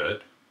save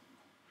it,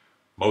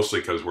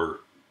 mostly because we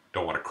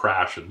don't want to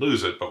crash and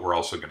lose it, but we're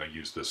also going to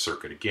use this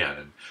circuit again,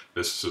 and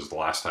this is the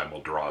last time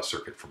we'll draw a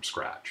circuit from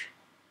scratch.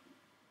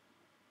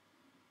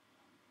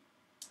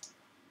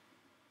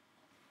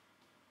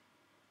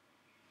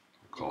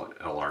 We'll call it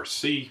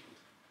LRC.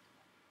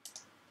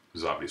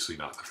 This is obviously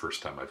not the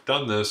first time I've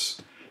done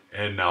this,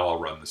 and now I'll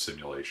run the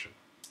simulation.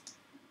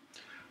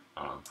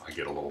 I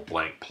get a little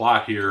blank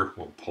plot here.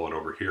 We'll pull it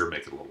over here,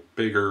 make it a little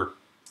bigger.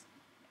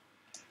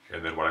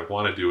 And then what I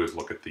want to do is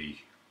look at the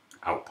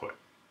output.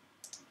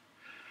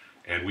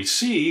 And we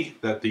see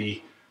that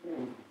the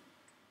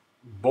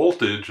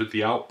voltage at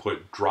the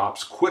output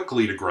drops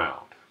quickly to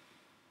ground.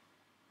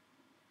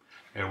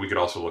 And we could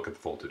also look at the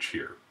voltage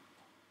here.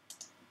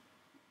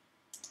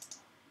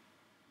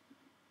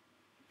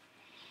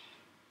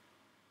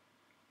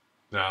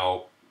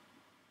 Now,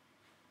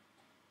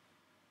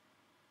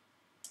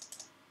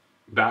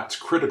 that's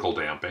critical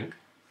damping.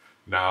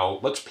 Now,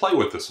 let's play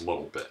with this a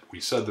little bit. We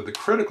said that the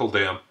critical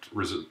damped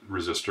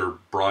resistor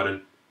brought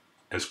it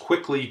as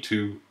quickly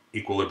to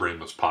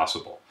equilibrium as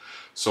possible.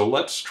 So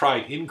let's try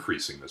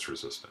increasing this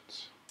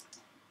resistance.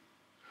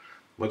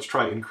 Let's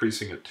try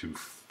increasing it to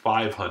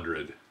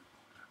 500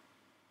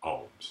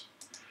 ohms.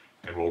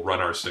 And we'll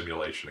run our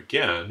simulation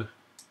again,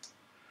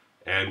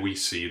 and we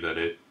see that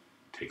it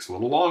takes a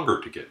little longer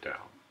to get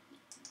down.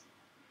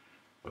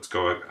 Let's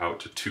go out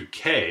to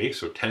 2K,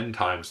 so 10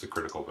 times the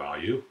critical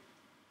value,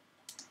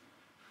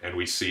 and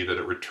we see that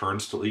it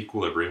returns to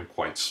equilibrium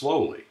quite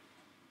slowly.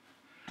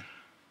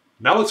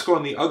 Now let's go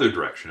in the other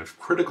direction. If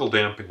critical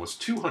damping was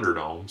 200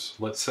 ohms,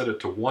 let's set it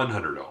to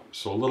 100 ohms,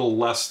 so a little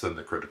less than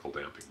the critical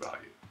damping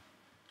value.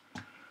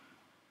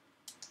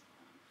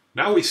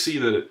 Now we see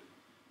that it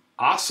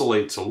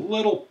oscillates a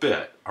little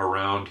bit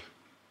around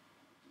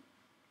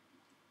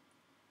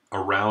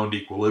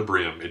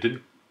equilibrium. It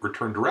didn't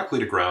return directly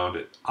to ground,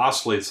 it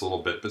oscillates a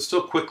little bit, but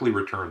still quickly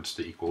returns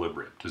to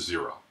equilibrium, to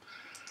 0.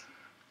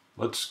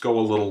 Let's go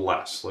a little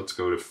less. Let's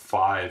go to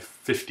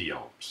 550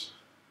 ohms.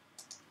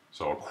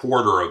 So a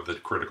quarter of the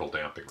critical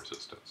damping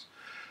resistance.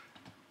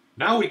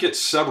 Now we get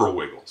several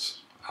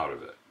wiggles out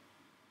of it.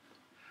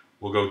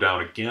 We'll go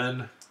down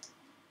again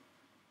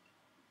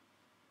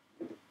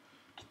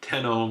to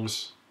 10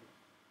 ohms.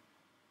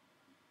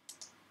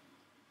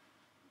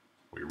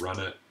 We run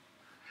it.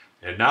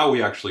 And now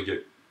we actually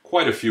get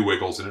quite a few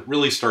wiggles, and it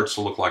really starts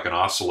to look like an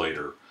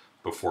oscillator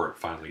before it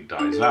finally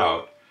dies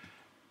out.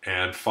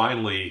 And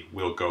finally,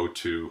 we'll go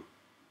to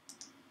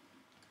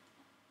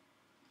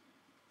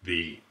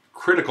the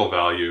critical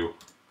value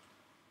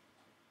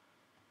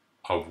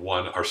of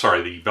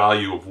the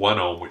value of 1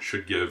 ohm, which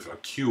should give a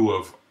Q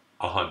of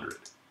 100.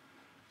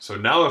 So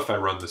now if I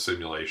run the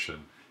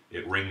simulation,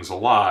 it rings a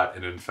lot,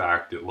 and in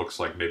fact, it looks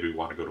like maybe we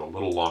want to go to a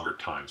little longer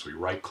time. So we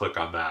right-click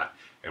on that,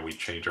 and we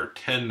change our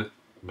 10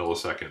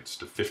 milliseconds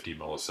to 50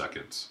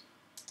 milliseconds.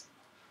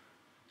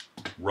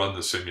 Run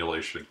the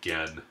simulation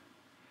again,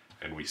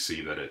 and we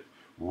see that it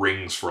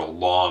rings for a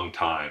long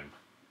time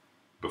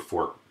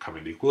before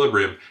coming to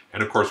equilibrium.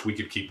 And of course, we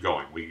could keep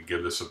going. We could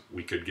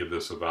give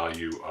this a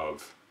value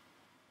of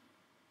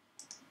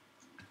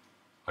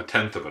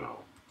 1/10 of an ohm,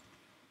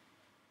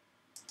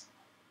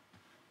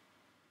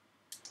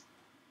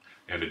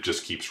 and it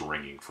just keeps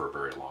ringing for a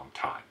very long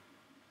time.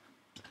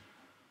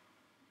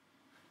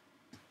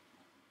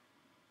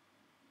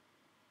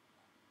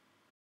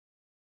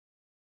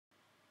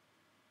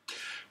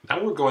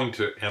 Now we're going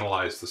to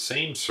analyze the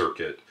same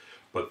circuit,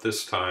 but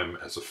this time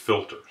as a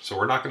filter. So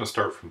we're not going to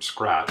start from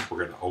scratch. We're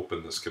going to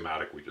open the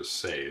schematic we just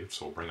saved.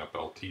 So we'll bring up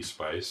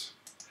LT-Spice,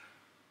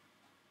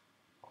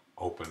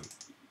 open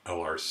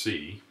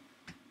LRC,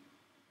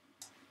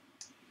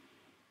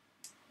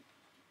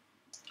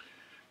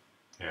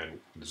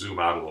 and zoom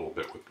out a little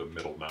bit with the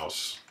middle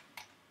mouse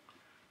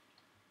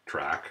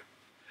track.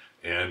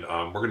 And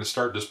we're going to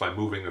start just by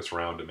moving this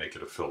around to make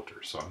it a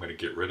filter. So I'm going to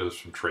get rid of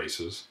some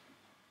traces.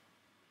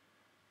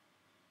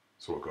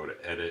 So we'll go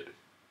to Edit,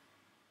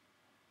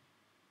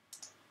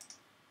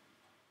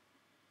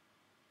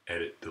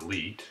 Edit,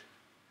 Delete,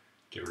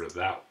 get rid of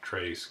that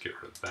trace,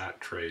 get rid of that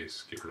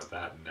trace, get rid of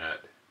that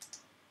net.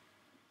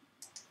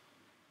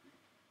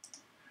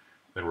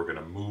 Then we're going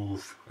to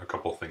move a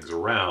couple things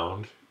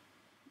around.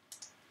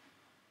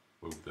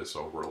 Move this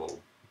over a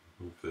little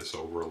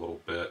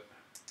bit.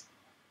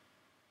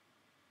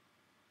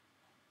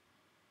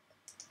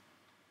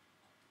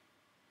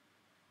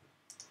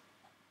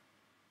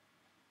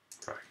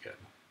 Try again.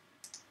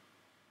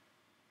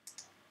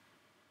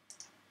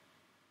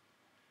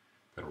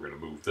 Then we're going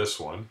to move this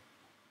one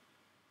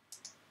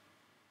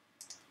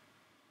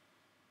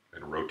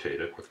and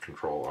rotate it with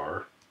Control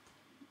R.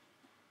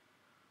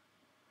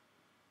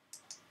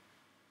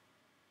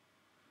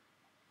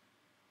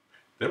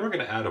 Then we're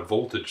going to add a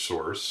voltage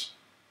source.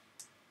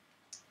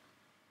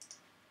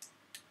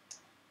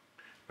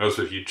 Notice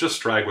if you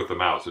just drag with the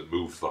mouse, it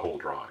moves the whole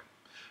drawing.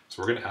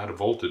 So we're going to add a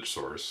voltage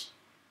source.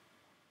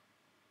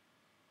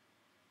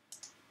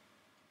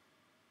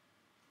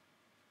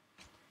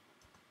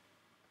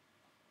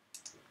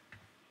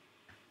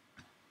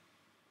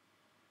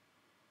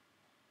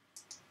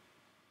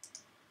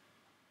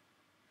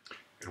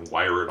 and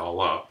wire it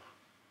all up.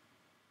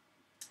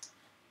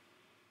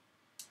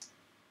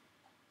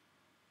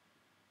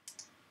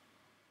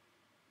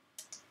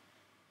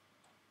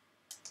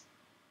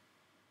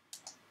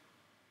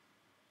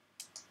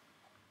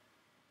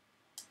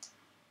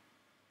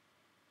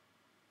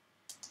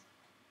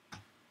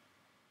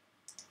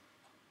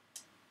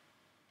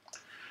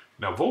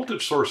 Now,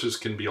 voltage sources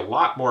can be a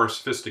lot more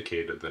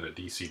sophisticated than a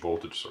DC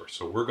voltage source.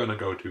 So we're going to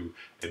go to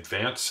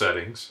Advanced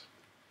Settings,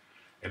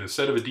 and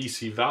instead of a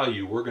DC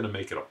value, we're going to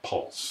make it a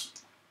pulse.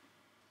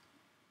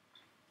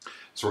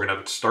 So we're going to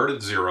have it start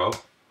at 0,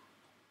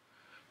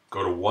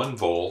 go to 1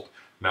 volt.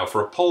 Now for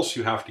a pulse,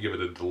 you have to give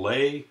it a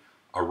delay,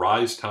 a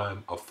rise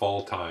time, a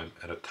fall time,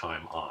 and a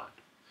time on.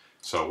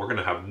 So we're going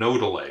to have no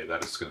delay.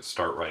 That is going to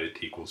start right at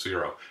t equals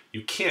 0.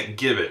 You can't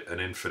give it an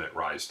infinite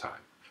rise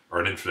time or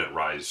an infinite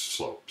rise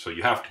slope. So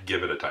you have to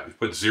give it a time. If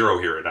you put 0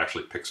 here, it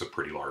actually picks a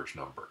pretty large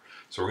number.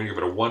 So we're going to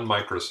give it a 1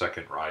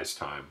 microsecond rise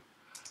time,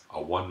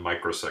 a 1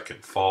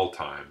 microsecond fall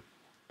time,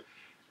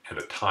 and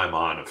a time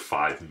on of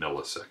 5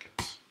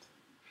 milliseconds.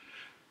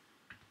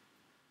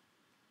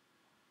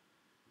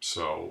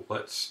 So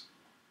let's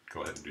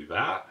go ahead and do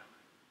that.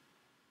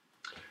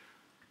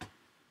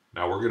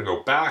 Now we're going to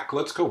go back.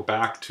 Let's go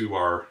back to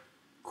our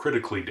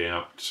critically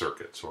damped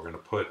circuit. So we're going to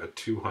put a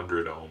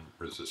 200 ohm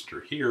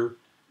resistor here.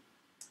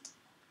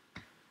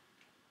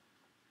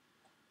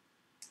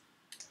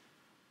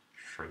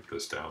 Shrink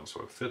this down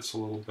so it fits a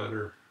little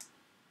better.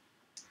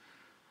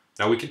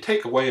 Now we can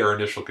take away our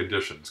initial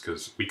conditions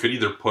because we could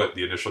either put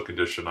the initial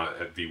condition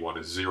at V1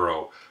 as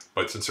 0,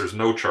 but since there's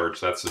no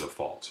charge, that's the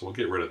default. So we'll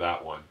get rid of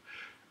that one.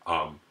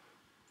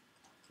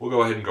 We'll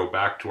go ahead and go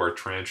back to our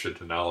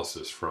transient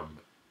analysis from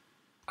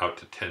out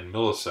to 10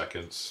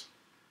 milliseconds.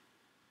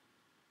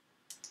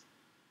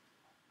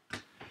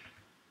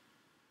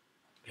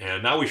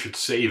 And now we should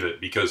save it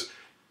because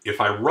if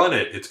I run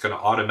it, it's going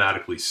to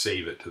automatically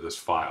save it to this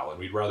file, and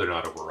we'd rather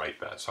not overwrite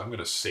that. So I'm going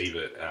to save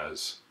it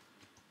as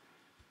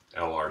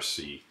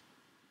LRC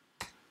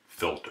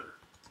filter.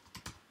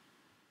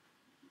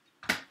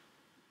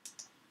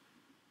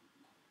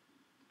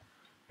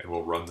 And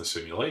we'll run the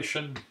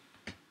simulation,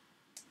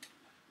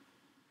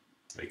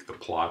 make the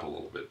plot a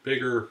little bit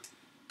bigger,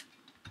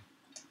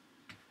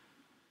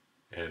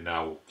 and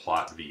now we'll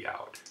plot V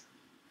out.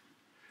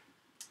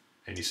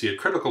 And you see at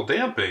critical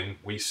damping,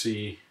 we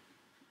see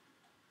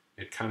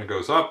it kind of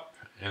goes up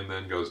and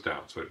then goes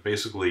down. So it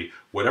basically,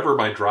 whatever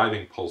my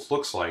driving pulse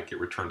looks like, it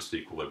returns to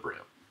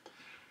equilibrium.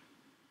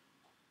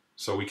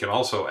 So we can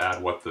also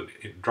add what the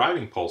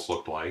driving pulse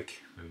looked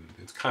like, and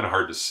it's kind of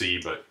hard to see,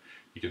 but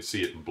you can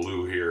see it in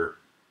blue here.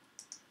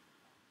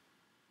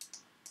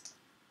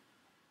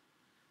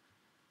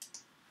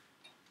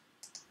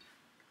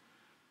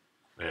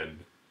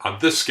 And on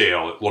this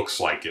scale, it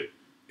looks like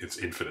it's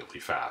infinitely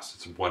fast.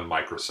 It's 1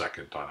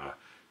 microsecond on a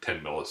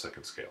 10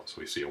 millisecond scale.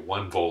 So we see a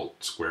 1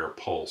 volt square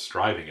pulse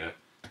driving it.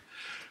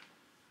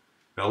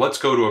 Now let's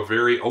go to a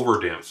very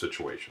overdamped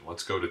situation.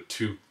 Let's go to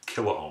 2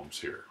 kiloohms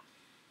here.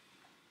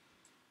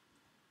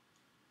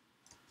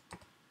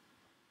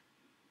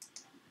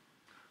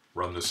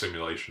 Run the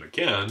simulation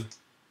again.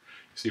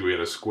 See, we had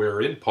a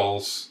square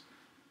impulse,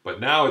 but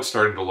now it's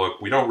starting to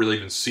look, we don't really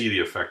even see the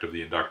effect of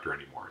the inductor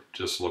anymore. It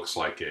just looks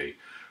like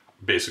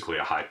basically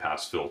a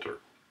high-pass filter.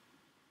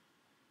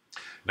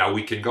 Now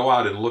we can go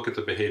out and look at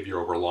the behavior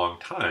over long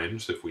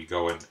times. If we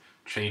go and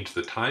change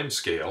the time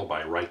scale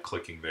by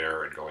right-clicking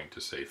there and going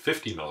to, say,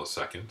 50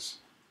 milliseconds,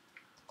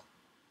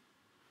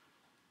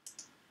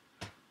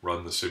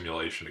 run the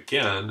simulation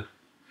again,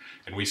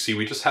 and we see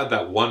we just had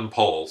that 1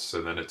 pulse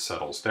and then it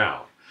settles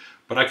down.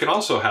 But I can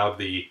also have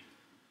the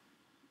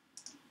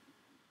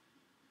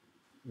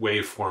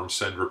waveform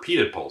send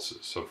repeated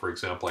pulses. So for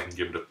example, I can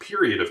give it a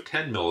period of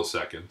 10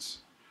 milliseconds,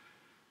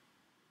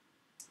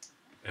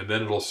 and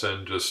then it'll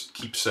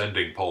keep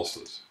sending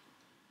pulses.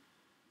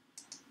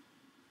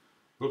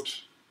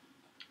 Oops.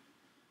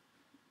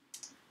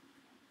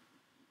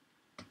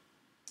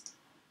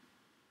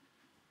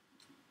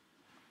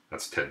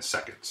 That's 10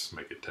 seconds,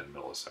 make it 10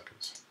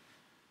 milliseconds.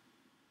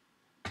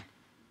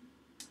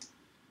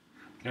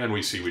 And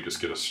we see we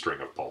just get a string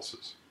of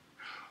pulses.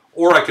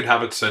 Or I could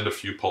have it send a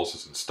few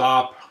pulses and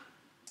stop.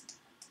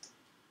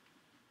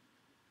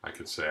 I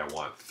could say I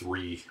want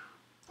 3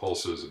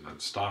 pulses and then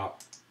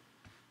stop.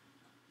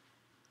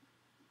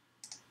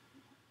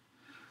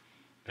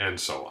 And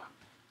so on.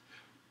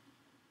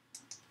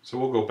 So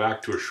we'll go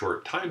back to a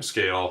short time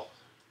scale.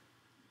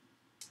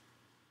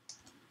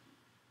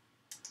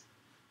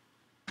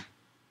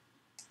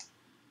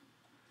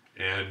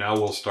 And now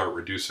we'll start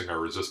reducing our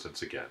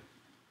resistance again.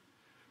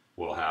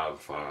 We'll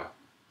have,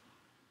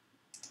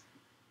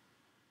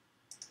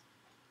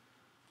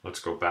 let's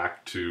go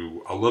back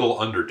to a little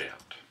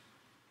underdamped.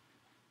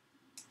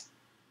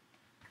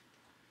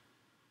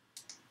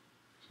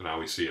 So now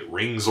we see it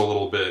rings a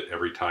little bit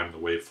every time the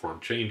waveform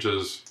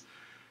changes,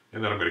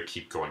 and then I'm going to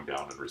keep going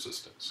down in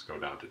resistance. Go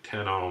down to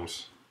 10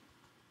 ohms.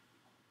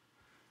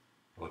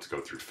 Let's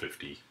go through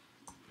 50.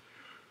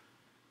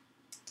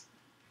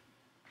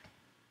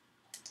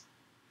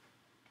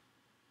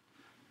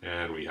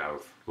 And we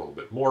have a little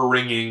bit more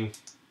ringing.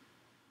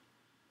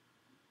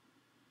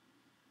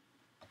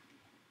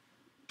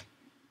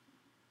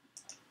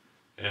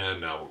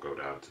 And now we'll go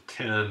down to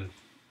 10.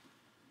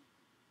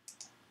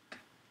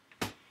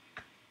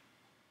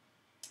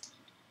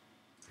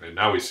 And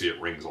now we see it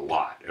rings a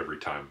lot every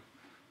time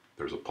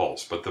there's a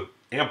pulse, but the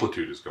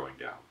amplitude is going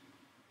down.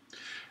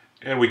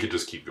 And we could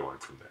just keep going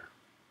from there.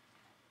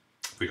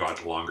 If we go out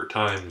to longer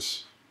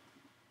times,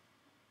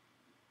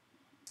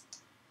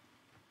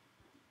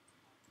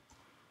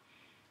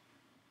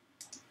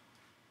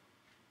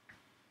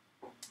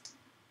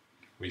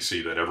 we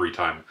see that every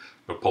time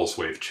the pulse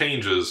wave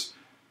changes,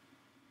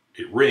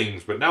 it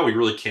rings, but now we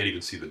really can't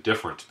even see the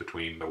difference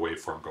between the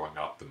waveform going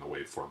up and the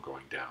waveform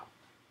going down.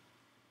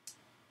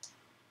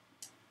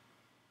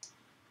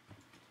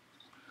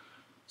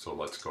 So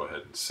let's go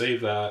ahead and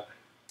save that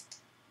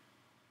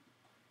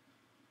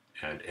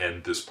and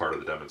end this part of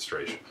the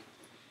demonstration.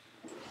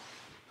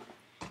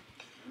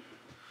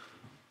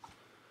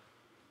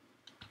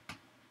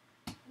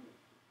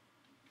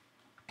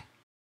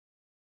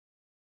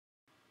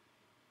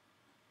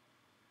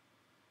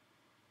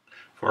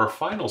 For our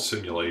final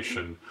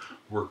simulation,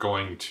 we're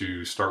going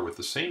to start with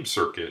the same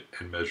circuit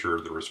and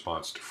measure the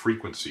response to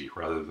frequency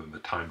rather than the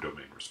time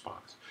domain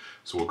response.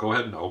 So we'll go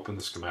ahead and open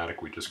the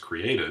schematic we just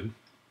created.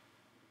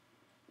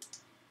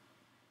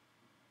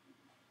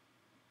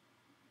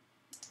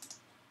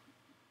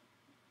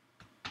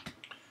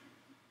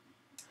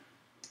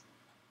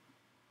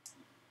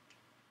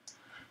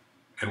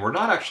 And we're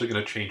not actually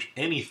going to change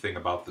anything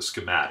about the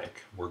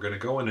schematic. We're going to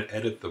go in and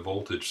edit the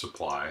voltage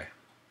supply.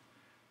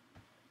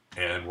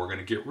 And we're going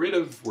to get rid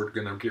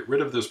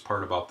of this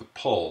part about the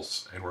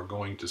pulse, and we're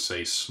going to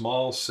say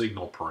small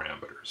signal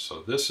parameters.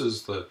 So this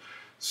is the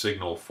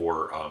signal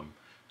for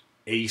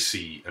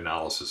AC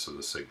analysis of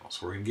the signal.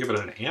 So we're going to give it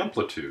an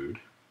amplitude,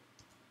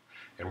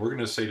 and we're going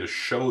to say to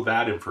show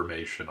that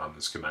information on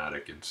the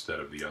schematic instead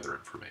of the other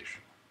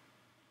information.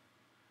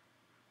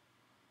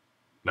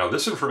 Now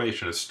this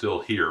information is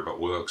still here, but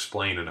we'll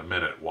explain in a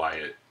minute why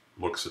it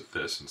looks at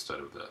this instead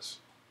of this.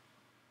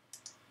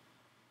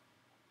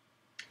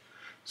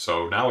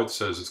 So now it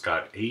says it's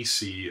got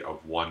AC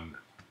of 1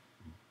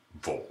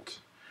 volt.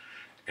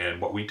 And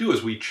what we do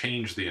is we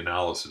change the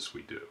analysis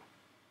we do.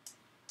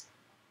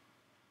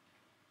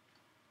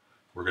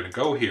 We're going to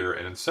go here,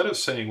 and instead of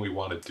saying we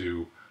want to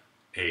do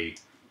a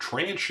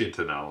transient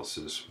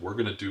analysis, we're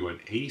going to do an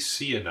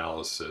AC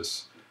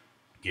analysis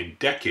in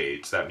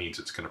decades. That means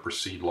it's going to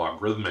proceed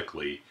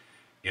logarithmically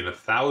in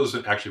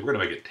 1,000, actually we're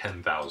going to make it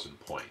 10,000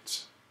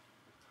 points.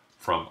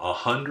 From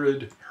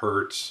 100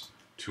 hertz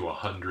to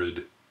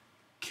 100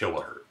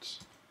 kilohertz.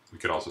 We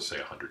could also say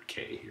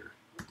 100K here.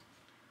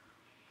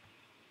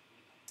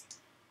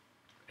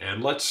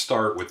 And let's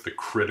start with the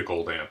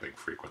critical damping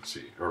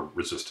frequency, or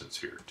resistance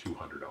here,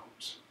 200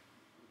 ohms.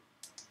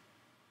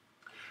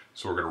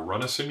 So we're going to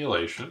run a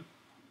simulation.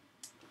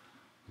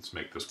 Let's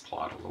make this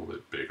plot a little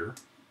bit bigger.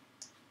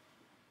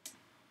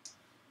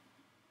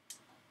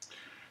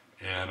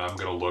 And I'm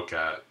going to look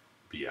at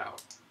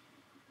Bout.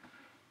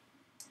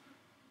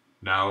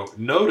 Now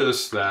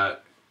notice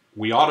that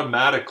we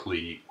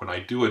automatically, when I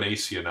do an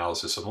AC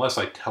analysis, unless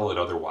I tell it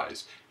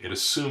otherwise, it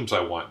assumes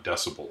I want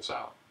decibels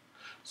out.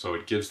 So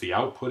it gives the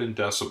output in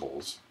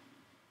decibels,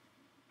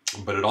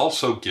 but it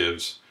also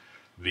gives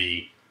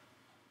the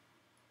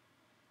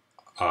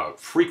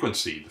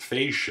frequency, the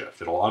phase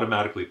shift. It'll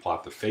automatically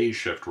plot the phase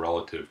shift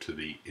relative to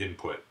the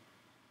input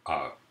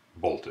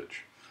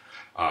voltage.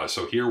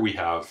 So here we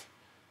have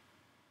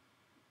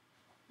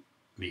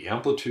the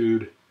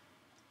amplitude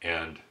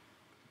and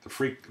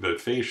the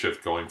phase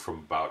shift going from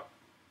about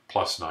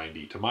plus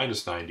 90 to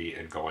minus 90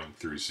 and going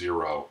through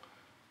 0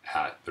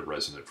 at the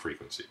resonant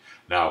frequency.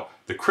 Now,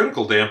 the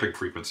critical damping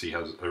frequency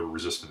has a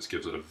resistance,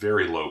 gives it a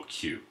very low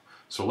Q.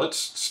 So let's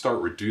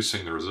start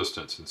reducing the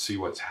resistance and see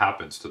what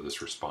happens to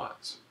this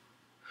response.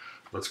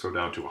 Let's go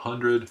down to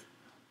 100.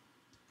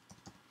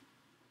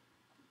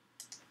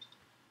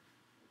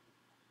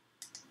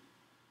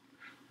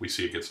 We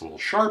see it gets a little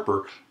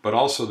sharper, but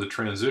also the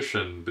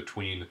transition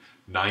between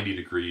 90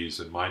 degrees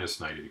and minus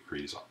 90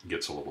 degrees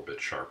gets a little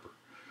bit sharper.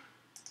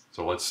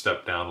 So let's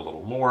step down a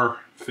little more,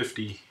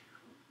 50.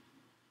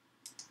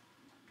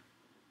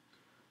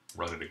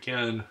 Run it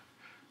again.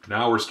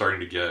 Now we're starting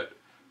to get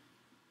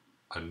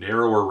a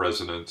narrower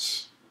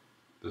resonance.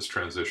 This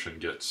transition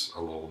gets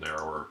a little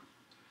narrower.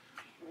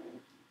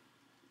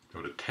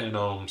 Go to 10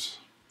 ohms.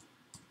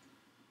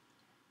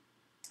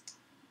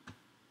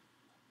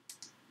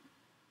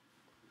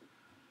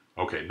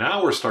 Okay,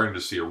 now we're starting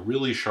to see a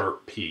really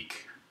sharp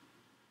peak,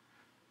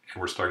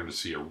 and we're starting to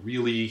see a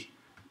really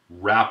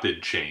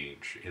rapid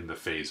change in the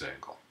phase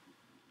angle.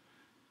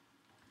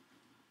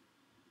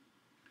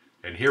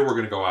 And here we're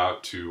going to go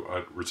out to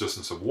a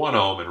resistance of 1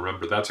 ohm, and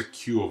remember that's a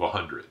Q of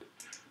 100.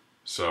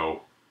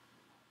 So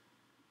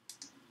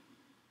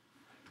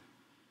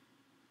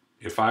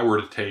if I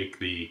were to take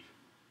the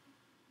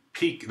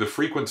peak, the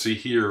frequency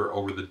here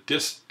over the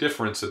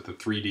difference at the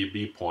 3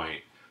 dB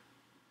point,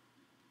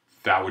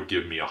 that would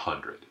give me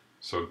 100.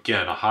 So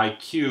again, a high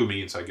Q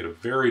means I get a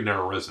very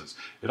narrow resonance.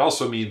 It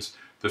also means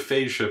the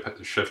phase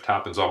shift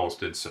happens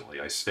almost instantly.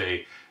 I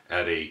stay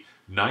at a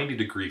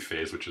 90-degree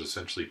phase, which is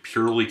essentially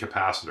purely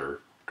capacitor,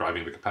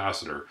 driving the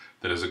capacitor.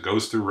 Then as it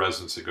goes through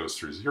resonance, it goes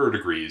through 0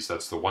 degrees.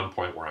 That's the one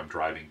point where I'm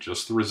driving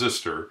just the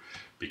resistor,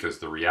 because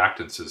the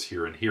reactances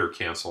here and here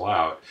cancel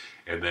out.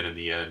 And then in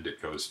the end,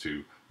 it goes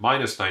to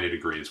minus 90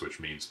 degrees, which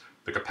means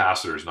the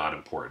capacitor is not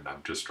important.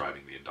 I'm just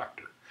driving the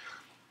inductor.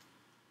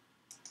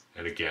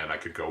 And again, I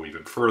could go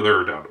even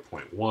further down to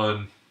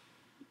 0.1.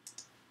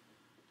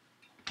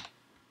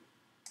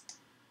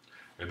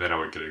 And then I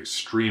would get an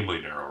extremely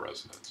narrow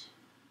resonance.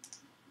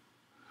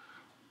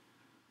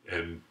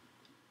 And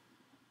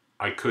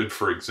I could,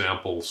 for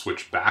example,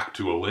 switch back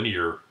to a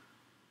linear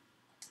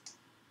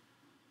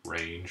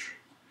range,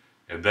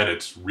 and then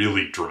it's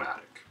really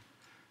dramatic.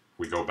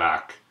 We go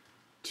back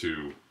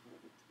to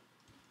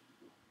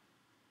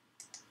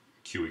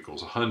Q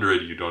equals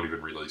 100, you don't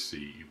even really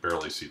see, you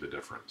barely see the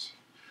difference.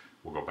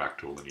 We'll go back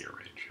to a linear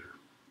range here.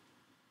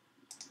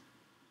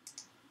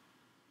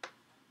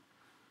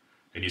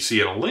 And you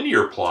see in a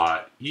linear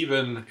plot,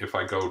 even if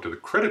I go to the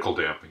critical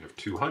damping of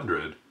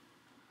 200,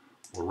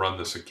 we'll run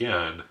this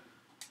again,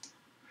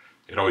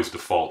 it always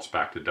defaults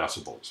back to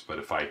decibels. But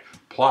if I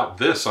plot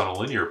this on a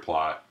linear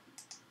plot,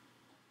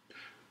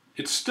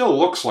 it still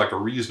looks like a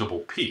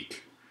reasonable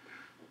peak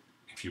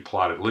if you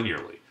plot it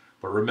linearly.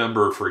 But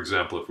remember, for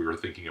example, if we were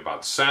thinking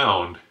about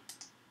sound,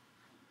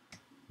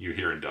 you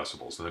hear in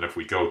decibels. And then if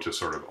we go to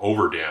sort of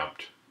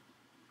overdamped,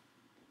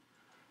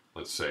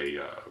 let's say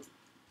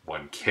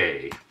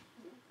 1K,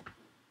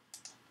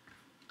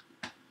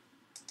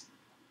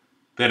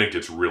 then it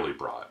gets really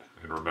broad.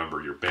 And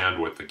remember, your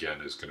bandwidth,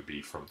 again, is going to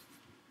be from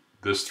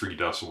this 3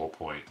 decibel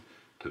point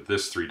to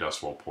this 3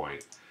 decibel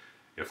point.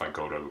 If I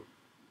go to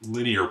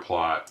linear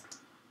plot,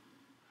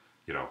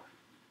 you know,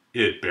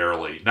 it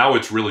barely, now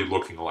it's really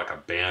looking like a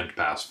band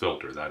pass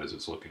filter. That is,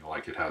 it's looking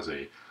like it has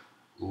a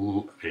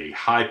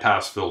high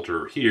pass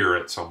filter here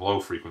at some low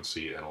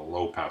frequency and a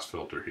low pass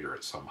filter here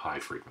at some high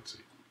frequency.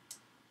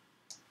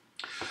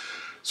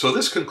 So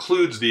this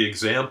concludes the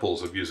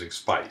examples of using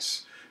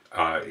SPICE.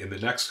 In the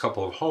next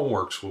couple of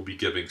homeworks, we'll be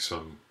giving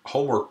some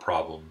homework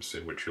problems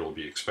in which you'll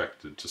be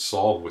expected to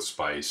solve with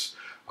SPICE.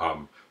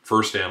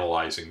 First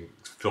analyzing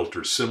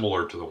filters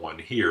similar to the one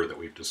here that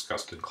we've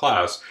discussed in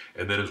class,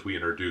 and then as we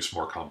introduce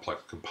more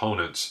complex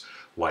components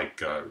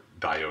like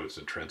diodes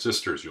and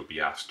transistors, you'll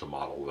be asked to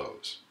model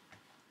those.